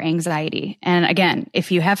fear or anxiety. And again,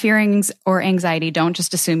 if you have fear or anxiety, don't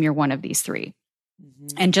just assume you're one of these three.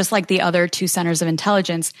 Mm-hmm. And just like the other two centers of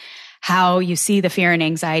intelligence, how you see the fear and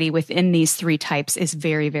anxiety within these three types is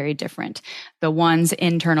very, very different. The fives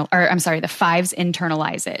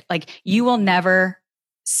internalize it. Like you will never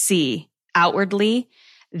see outwardly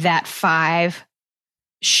that five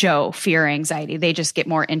show fear or anxiety. They just get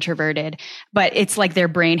more introverted, but it's like their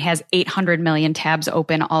brain has 800 million tabs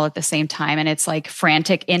open all at the same time. And it's like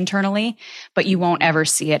frantic internally, but you won't ever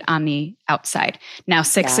see it on the outside. Now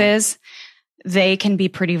sixes, they can be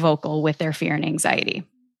pretty vocal with their fear and anxiety.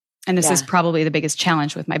 And this is probably the biggest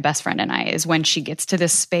challenge with my best friend and I is when she gets to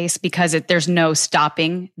this space because there's no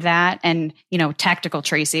stopping that. And, tactical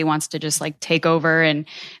Tracy wants to just like take over and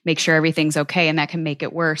make sure everything's okay. And that can make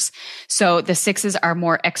it worse. So the sixes are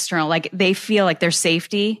more external, like they feel like their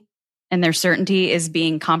safety and their certainty is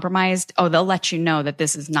being compromised. Oh, they'll let you know that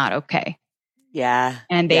this is not okay. Yeah.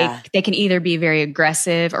 And they can either be very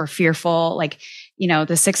aggressive or fearful. Like,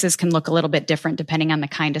 the sixes can look a little bit different depending on the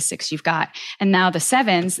kind of six you've got. And now the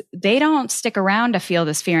sevens, they don't stick around to feel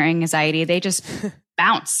this fear and anxiety. They just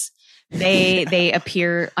bounce. They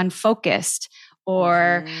appear unfocused,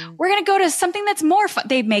 or we're going to go to something that's more fun.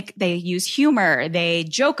 They use humor. They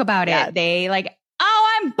joke about it. They like,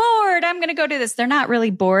 oh, I'm bored. I'm going to go do this. They're not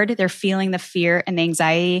really bored. They're feeling the fear and the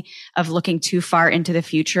anxiety of looking too far into the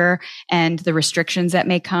future and the restrictions that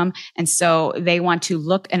may come. And so they want to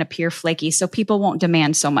look and appear flaky so people won't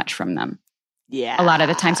demand so much from them. Yeah. A lot of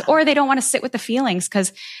the times. Or they don't want to sit with the feelings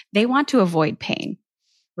because they want to avoid pain,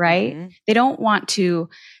 right? Mm-hmm. They don't want to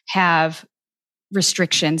have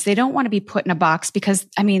restrictions. They don't want to be put in a box because,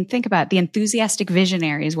 think about it. The enthusiastic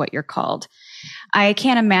visionary is what you're called. I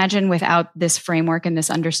can't imagine without this framework and this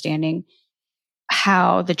understanding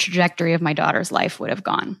how the trajectory of my daughter's life would have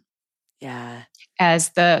gone. Yeah. As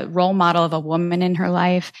the role model of a woman in her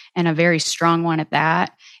life and a very strong one at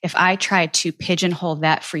that, if I tried to pigeonhole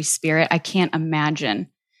that free spirit, I can't imagine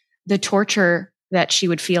the torture that she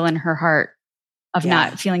would feel in her heart of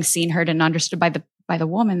not feeling seen, heard, and understood by the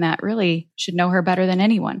woman that really should know her better than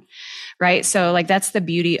anyone. Right. So like, that's the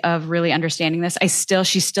beauty of really understanding this.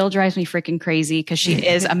 She still drives me freaking crazy because she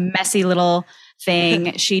is a messy little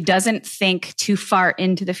thing. She doesn't think too far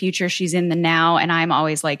into the future. She's in the now. And I'm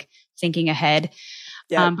always like thinking ahead.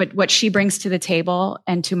 Yep. But what she brings to the table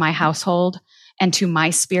and to my household and to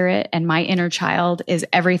my spirit and my inner child is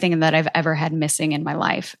everything that I've ever had missing in my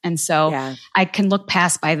life. And so I can look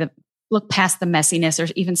past the messiness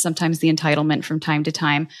or even sometimes the entitlement from time to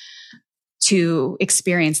time to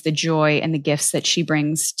experience the joy and the gifts that she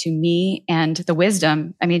brings to me and the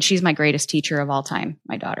wisdom. She's my greatest teacher of all time,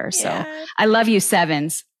 my daughter. So I love you,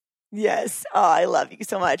 sevens. Yes. Oh, I love you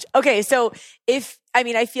so much. Okay. So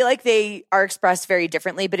I feel like they are expressed very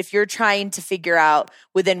differently, but if you're trying to figure out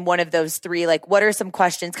within one of those three, like what are some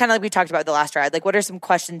questions, kind of like we talked about the last ride, like what are some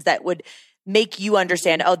questions that would make you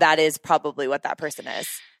understand, oh, that is probably what that person is?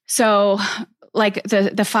 So like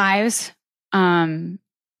the fives,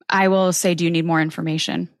 I will say, do you need more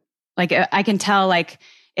information? Like I can tell, like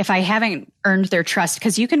if I haven't earned their trust,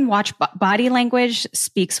 because you can watch body language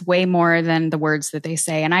speaks way more than the words that they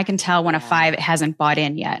say. And I can tell when a five hasn't bought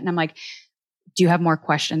in yet. And I'm like, do you have more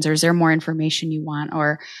questions, or is there more information you want?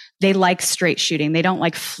 Or they like straight shooting. They don't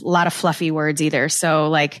like a lot of fluffy words either. So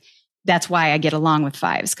like, that's why I get along with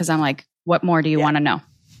fives. Cause I'm like, what more do you want to know? I'm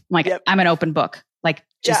like, I'm an open book. Like,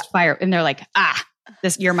 just fire. And they're like,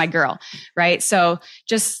 you're my girl. Right. So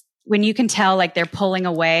just when you can tell like they're pulling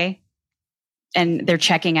away and they're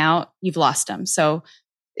checking out, you've lost them. So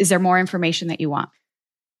is there more information that you want?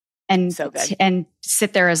 And so good. And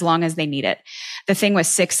sit there as long as they need it. The thing with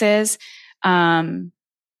 6 is,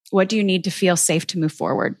 what do you need to feel safe to move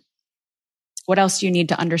forward? What else do you need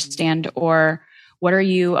to understand? Or what are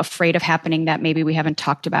you afraid of happening that maybe we haven't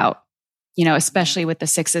talked about? You know, especially with the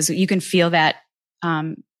 6s, you can feel that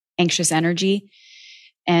anxious energy.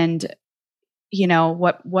 And, you know,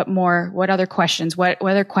 what other questions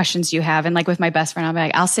do you have? And like with my best friend, I'll be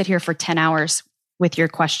like, I'll sit here for 10 hours with your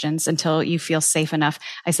questions until you feel safe enough.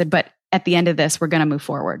 I said, but at the end of this, we're going to move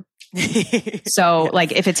forward. So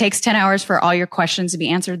like if it takes 10 hours for all your questions to be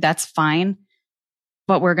answered, that's fine.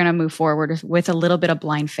 But we're going to move forward with a little bit of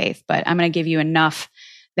blind faith. But I'm going to give you enough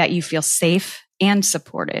that you feel safe and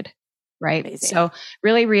supported. Right. Amazing. So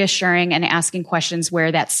really reassuring and asking questions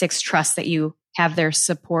where that 6 trusts that you have their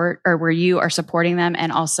support, or where you are supporting them,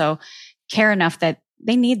 and also care enough that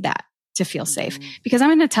they need that to feel safe. Because I'm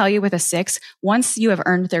going to tell you, with a 6, once you have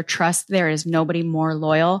earned their trust, there is nobody more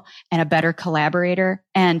loyal and a better collaborator,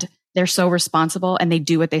 and they're so responsible and they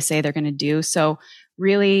do what they say they're going to do. So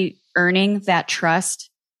really earning that trust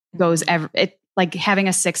goes like having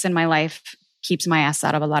a 6 in my life keeps my ass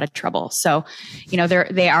out of a lot of trouble. So, you know,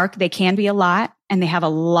 they can be a lot, and they have a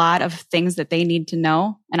lot of things that they need to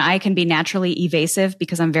know. And I can be naturally evasive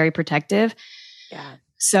because I'm very protective. Yeah.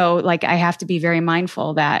 So like, I have to be very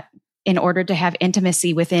mindful that in order to have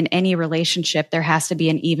intimacy within any relationship, there has to be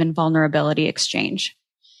an even vulnerability exchange.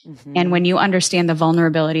 Mm-hmm. And when you understand the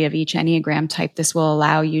vulnerability of each Enneagram type, this will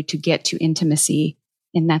allow you to get to intimacy,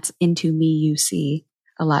 and that's into me you see,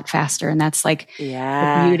 a lot faster. And that's like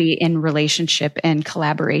the beauty in relationship and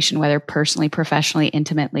collaboration, whether personally, professionally,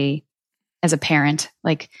 intimately, as a parent.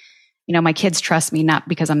 Like, you know, my kids trust me not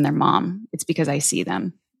because I'm their mom. It's because I see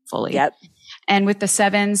them fully. Yep. And with the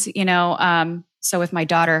 7s, you know, so with my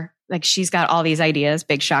daughter, like she's got all these ideas,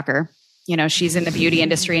 big shocker. You know, she's in the beauty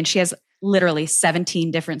industry and she has literally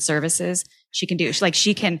 17 different services she can do.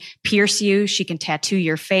 She can pierce you. She can tattoo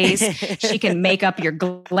your face. She can make up your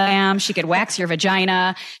glam. She can wax your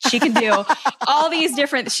vagina. She can do all these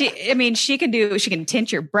different, she can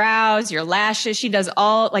tint your brows, your lashes. She does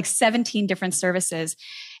all like 17 different services.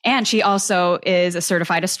 And she also is a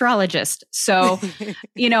certified astrologist. So,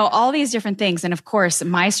 you know, all these different things. And of course,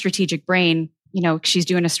 my strategic brain, you know, she's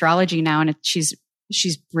doing astrology now, and she's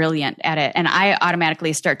brilliant at it. And I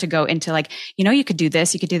automatically start to go into like, you know, you could do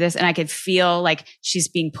this. And I could feel like she's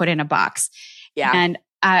being put in a box. Yeah. And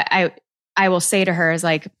I will say to her is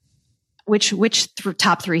like, which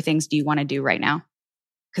top 3 things do you want to do right now?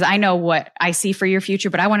 Because I know what I see for your future,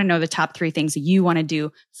 but I want to know the top 3 things that you want to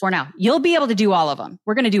do for now. You'll be able to do all of them.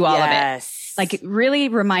 We're going to do all of it. Like really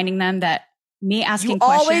reminding them that me asking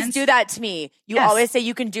questions. You always do that to me. You always say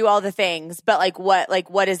you can do all the things, but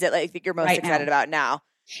what is it like that you're most excited about now?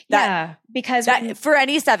 Because for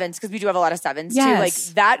any 7s, because we do have a lot of 7s too, like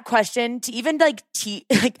that question to even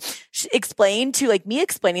explain to like me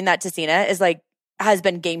explaining that to Sina is like, has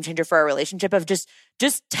been game changer for our relationship of just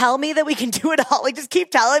tell me that we can do it all. Like just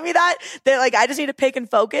keep telling me that like I just need to pick and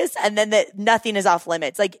focus, and then that nothing is off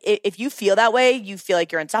limits. Like if you feel that way, you feel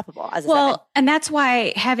like you're unstoppable as a 7. And that's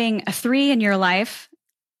why having a 3 in your life,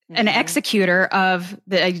 an executor of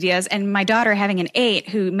the ideas, and my daughter having an 8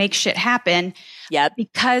 who makes shit happen. Yep.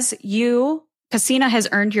 Because Sina has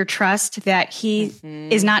earned your trust that he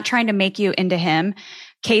is not trying to make you into him.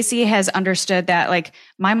 Casey has understood that like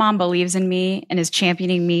my mom believes in me and is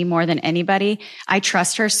championing me more than anybody. I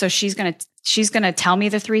trust her. So she's going to tell me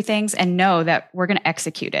the 3 things and know that we're going to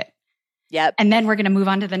execute it. Yep. And then we're going to move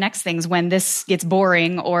on to the next things when this gets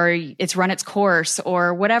boring or it's run its course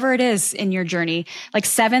or whatever it is in your journey. Like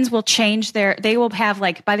 7s will change they will have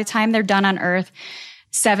like, by the time they're done on Earth,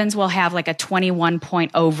 7s will have like a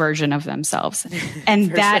 21.0 version of themselves.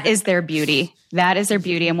 And that is their beauty. That is their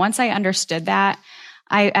beauty. And once I understood that,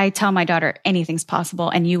 I tell my daughter anything's possible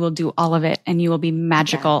and you will do all of it and you will be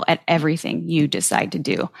magical at everything you decide to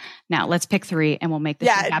do. Now let's pick 3 and we'll make this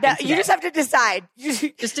happen. You just have to decide.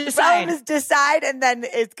 Just decide. Just decide and then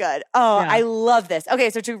it's good. Oh, yeah. I love this. Okay.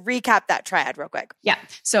 So to recap that triad real quick. Yeah.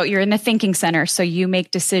 So you're in the thinking center. So you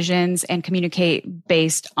make decisions and communicate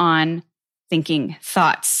based on thinking,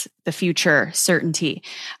 thoughts, the future, certainty.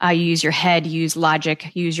 You use your head, you use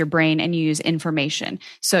logic, you use your brain, and you use information.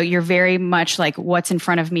 So you're very much like what's in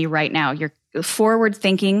front of me right now. You're forward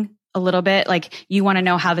thinking a little bit, like you want to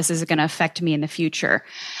know how this is going to affect me in the future.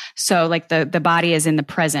 So like the body is in the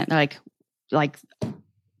present, like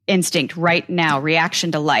instinct right now,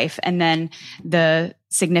 reaction to life. And then the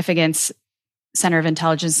significance center of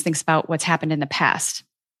intelligence thinks about what's happened in the past,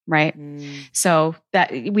 right? So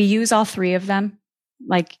that we use all three of them.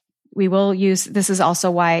 Like we will use, this is also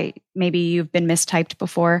why maybe you've been mistyped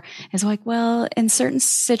before, is like, well, in certain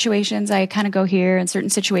situations, I kind of go here. In certain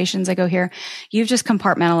situations, I go here. You've just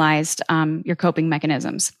compartmentalized your coping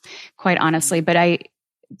mechanisms, quite honestly. But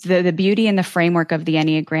the beauty and the framework of the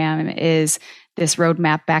Enneagram is this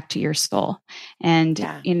roadmap back to your soul. And,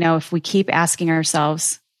 if we keep asking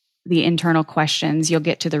ourselves the internal questions, you'll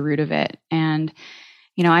get to the root of it. And,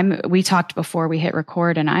 we talked before we hit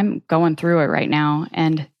record, and I'm going through it right now.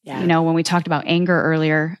 And, when we talked about anger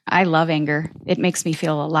earlier, I love anger. It makes me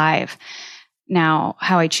feel alive. Now,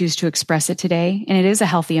 how I choose to express it today, and it is a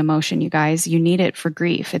healthy emotion, you guys, you need it for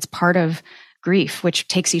grief. It's part of grief, which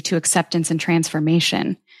takes you to acceptance and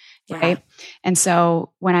transformation. Right. And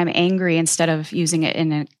so when I'm angry, instead of using it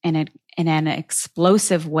in an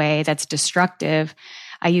explosive way that's destructive,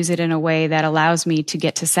 I use it in a way that allows me to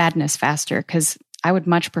get to sadness faster, because I would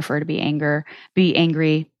much prefer to be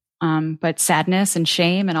angry. But sadness and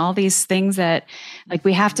shame and all these things that, like,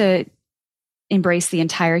 we have to embrace the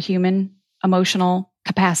entire human emotional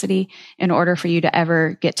capacity in order for you to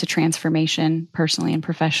ever get to transformation personally and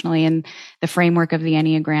professionally. And the framework of the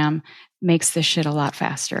Enneagram makes this shit a lot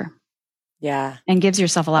faster. Yeah. And gives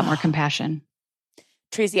yourself a lot more compassion.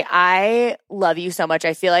 Tracy, I love you so much.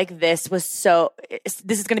 I feel like this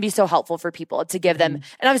is going to be so helpful for people to give them. And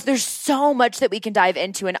obviously there's so much that we can dive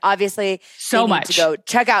into. And obviously so they need much to go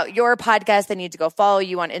check out your podcast. They need to go follow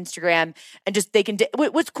you on Instagram, and just, they can,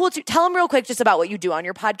 what's cool to tell them real quick just about what you do on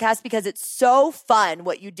your podcast, because it's so fun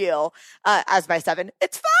what you do as my 7.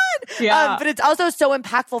 It's fun. Yeah. But it's also so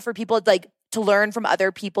impactful for people, like, to learn from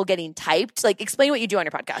other people getting typed. Like, explain what you do on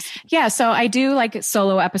your podcast. Yeah. So I do like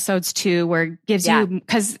solo episodes too, where it gives you,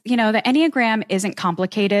 because, the Enneagram isn't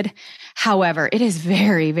complicated. However, it is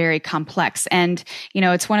very, very complex. And,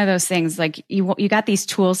 it's one of those things, like, you got these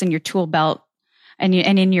tools in your tool belt and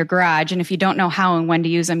in your garage. And if you don't know how and when to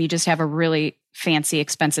use them, you just have a really fancy,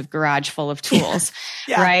 expensive garage full of tools,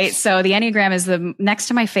 right? So the Enneagram is next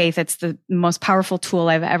to my faith, it's the most powerful tool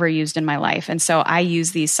I've ever used in my life. And so I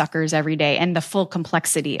use these suckers every day, and the full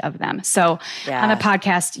complexity of them. So on the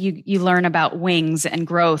podcast, you learn about wings and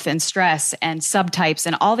growth and stress and subtypes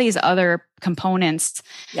and all these other components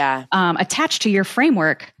attached to your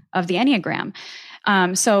framework of the Enneagram.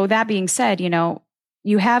 So that being said,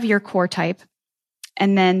 you have your core type,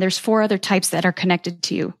 and then there's 4 other types that are connected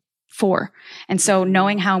to you. 4. And so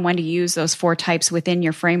knowing how and when to use those 4 types within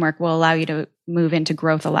your framework will allow you to move into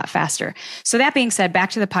growth a lot faster. So that being said,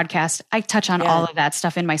 back to the podcast, I touch on all of that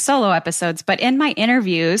stuff in my solo episodes, but in my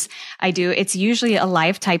interviews, it's usually a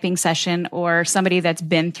live typing session or somebody that's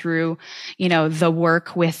been through, the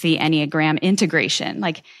work with the Enneagram integration.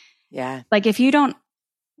 Like if you don't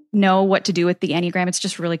know what to do with the Enneagram, it's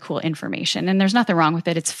just really cool information. And there's nothing wrong with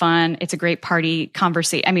it. It's fun. It's a great party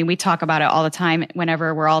conversation. I mean, we talk about it all the time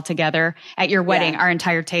whenever we're all together. At your wedding, our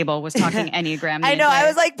entire table was talking Enneagram. I know. I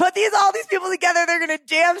was like, put all these people together. They're going to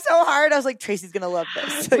jam so hard. I was like, Tracy's going to love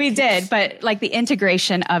this. We did. But like, the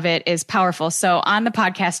integration of it is powerful. So on the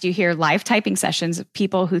podcast, you hear live typing sessions of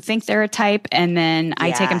people who think they're a type. And then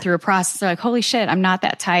I take them through a process. They're like, holy shit, I'm not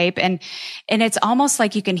that type. And it's almost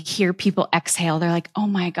like you can hear people exhale. They're like, oh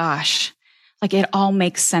my gosh, like it all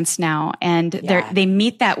makes sense now. And they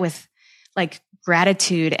meet that with like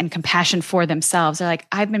gratitude and compassion for themselves. They're like,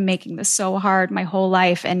 I've been making this so hard my whole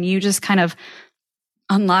life. And you just kind of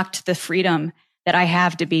unlocked the freedom that I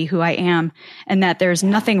have to be who I am, and that there's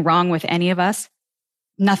nothing wrong with any of us.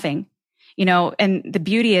 Nothing, and the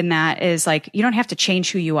beauty in that is, like, you don't have to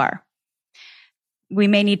change who you are. We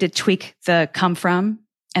may need to tweak the come from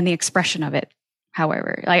and the expression of it.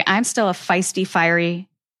 However, like, I'm still a feisty, fiery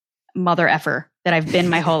mother effer that I've been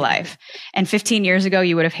my whole life. And 15 years ago,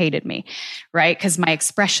 you would have hated me, right? Because my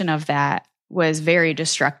expression of that was very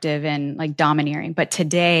destructive and like domineering. But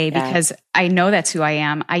today, because I know that's who I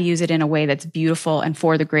am, I use it in a way that's beautiful and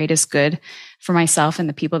for the greatest good for myself and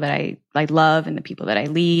the people that I love and the people that I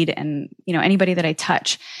lead and, anybody that I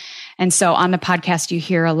touch. And so on the podcast, you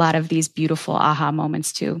hear a lot of these beautiful aha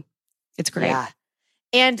moments too. It's great. Yeah.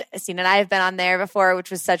 And Sina and I have been on there before,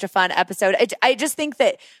 which was such a fun episode. I just think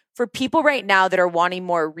that for people right now that are wanting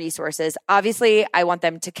more resources, obviously I want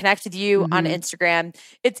them to connect with you on Instagram.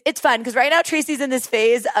 It's fun because right now Tracy's in this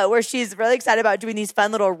phase where she's really excited about doing these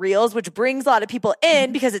fun little reels, which brings a lot of people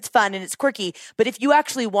in because it's fun and it's quirky. But if you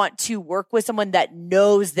actually want to work with someone that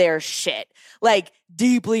knows their shit, like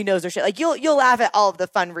deeply knows their shit, like you'll laugh at all of the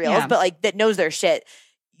fun reels, but like that knows their shit,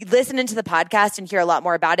 listen into the podcast and hear a lot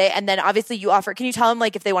more about it. And then obviously you offer, can you tell them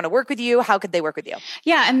like if they want to work with you, how could they work with you?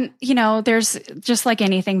 Yeah. And there's just like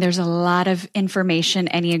anything, there's a lot of information,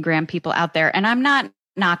 Enneagram people out there, and I'm not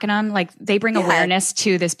knocking them. Like they bring awareness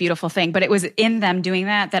to this beautiful thing, but it was in them doing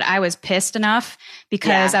that I was pissed enough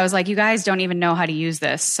because I was like, you guys don't even know how to use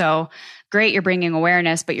this. So great. You're bringing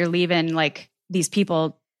awareness, but you're leaving like these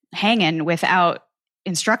people hanging without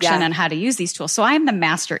instruction on how to use these tools. So I'm the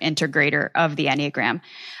master integrator of the Enneagram.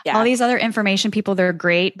 Yeah. All these other information people, they're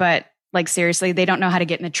great, but like seriously, they don't know how to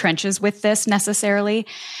get in the trenches with this necessarily.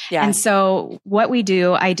 Yeah. And so what we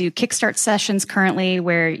do, I do Kickstart sessions currently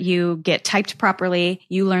where you get typed properly,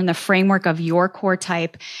 you learn the framework of your core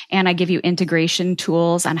type, and I give you integration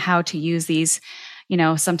tools on how to use these.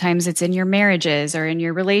 Sometimes it's in your marriages or in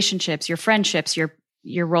your relationships, your friendships,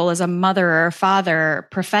 your role as a mother or a father,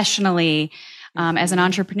 professionally, as an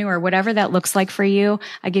entrepreneur, whatever that looks like for you.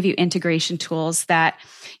 I give you integration tools that,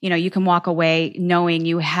 you can walk away knowing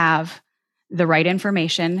you have the right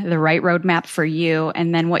information, the right roadmap for you.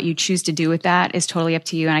 And then what you choose to do with that is totally up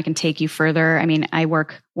to you. And I can take you further. I mean, I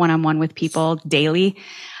work one-on-one with people daily.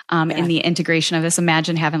 In the integration of this.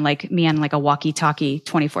 Imagine having like me on like a walkie-talkie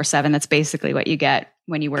 24/7. That's basically what you get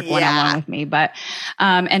when you work one-on-one with me. But,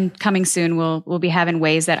 and coming soon, we'll be having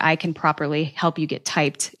ways that I can properly help you get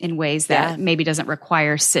typed in ways that maybe doesn't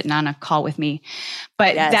require sitting on a call with me.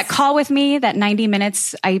 But that call with me, that 90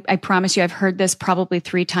 minutes, I promise you, I've heard this probably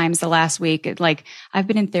 3 times the last week. Like I've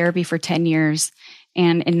been in therapy for 10 years,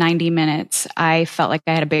 and in 90 minutes, I felt like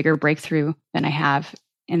I had a bigger breakthrough than I have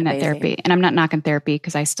in that therapy. And I'm not knocking therapy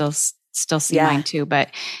because I still see mine too.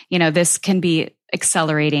 But, this can be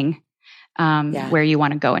accelerating where you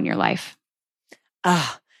want to go in your life.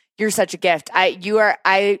 You're such a gift.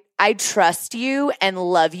 I trust you and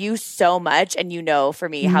love you so much. And for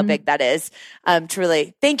me how big that is.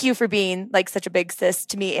 Truly. Thank you for being like such a big sis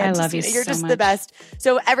to me. And I love you You're so just much. The best.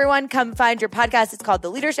 So everyone come find your podcast. It's called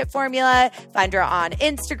The Leadership Formula. Find her on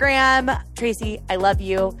Instagram. Tracy, I love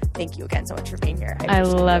you. Thank you again so much for being here. I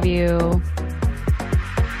love you.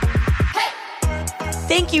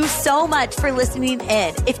 Thank you so much for listening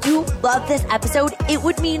in. If you love this episode, it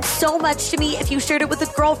would mean so much to me if you shared it with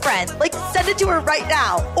a girlfriend. Like send it to her right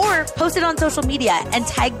now or post it on social media and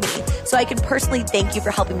tag me so I can personally thank you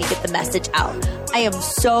for helping me get the message out. I am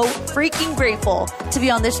so freaking grateful to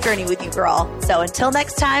be on this journey with you, girl. So until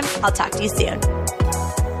next time, I'll talk to you soon.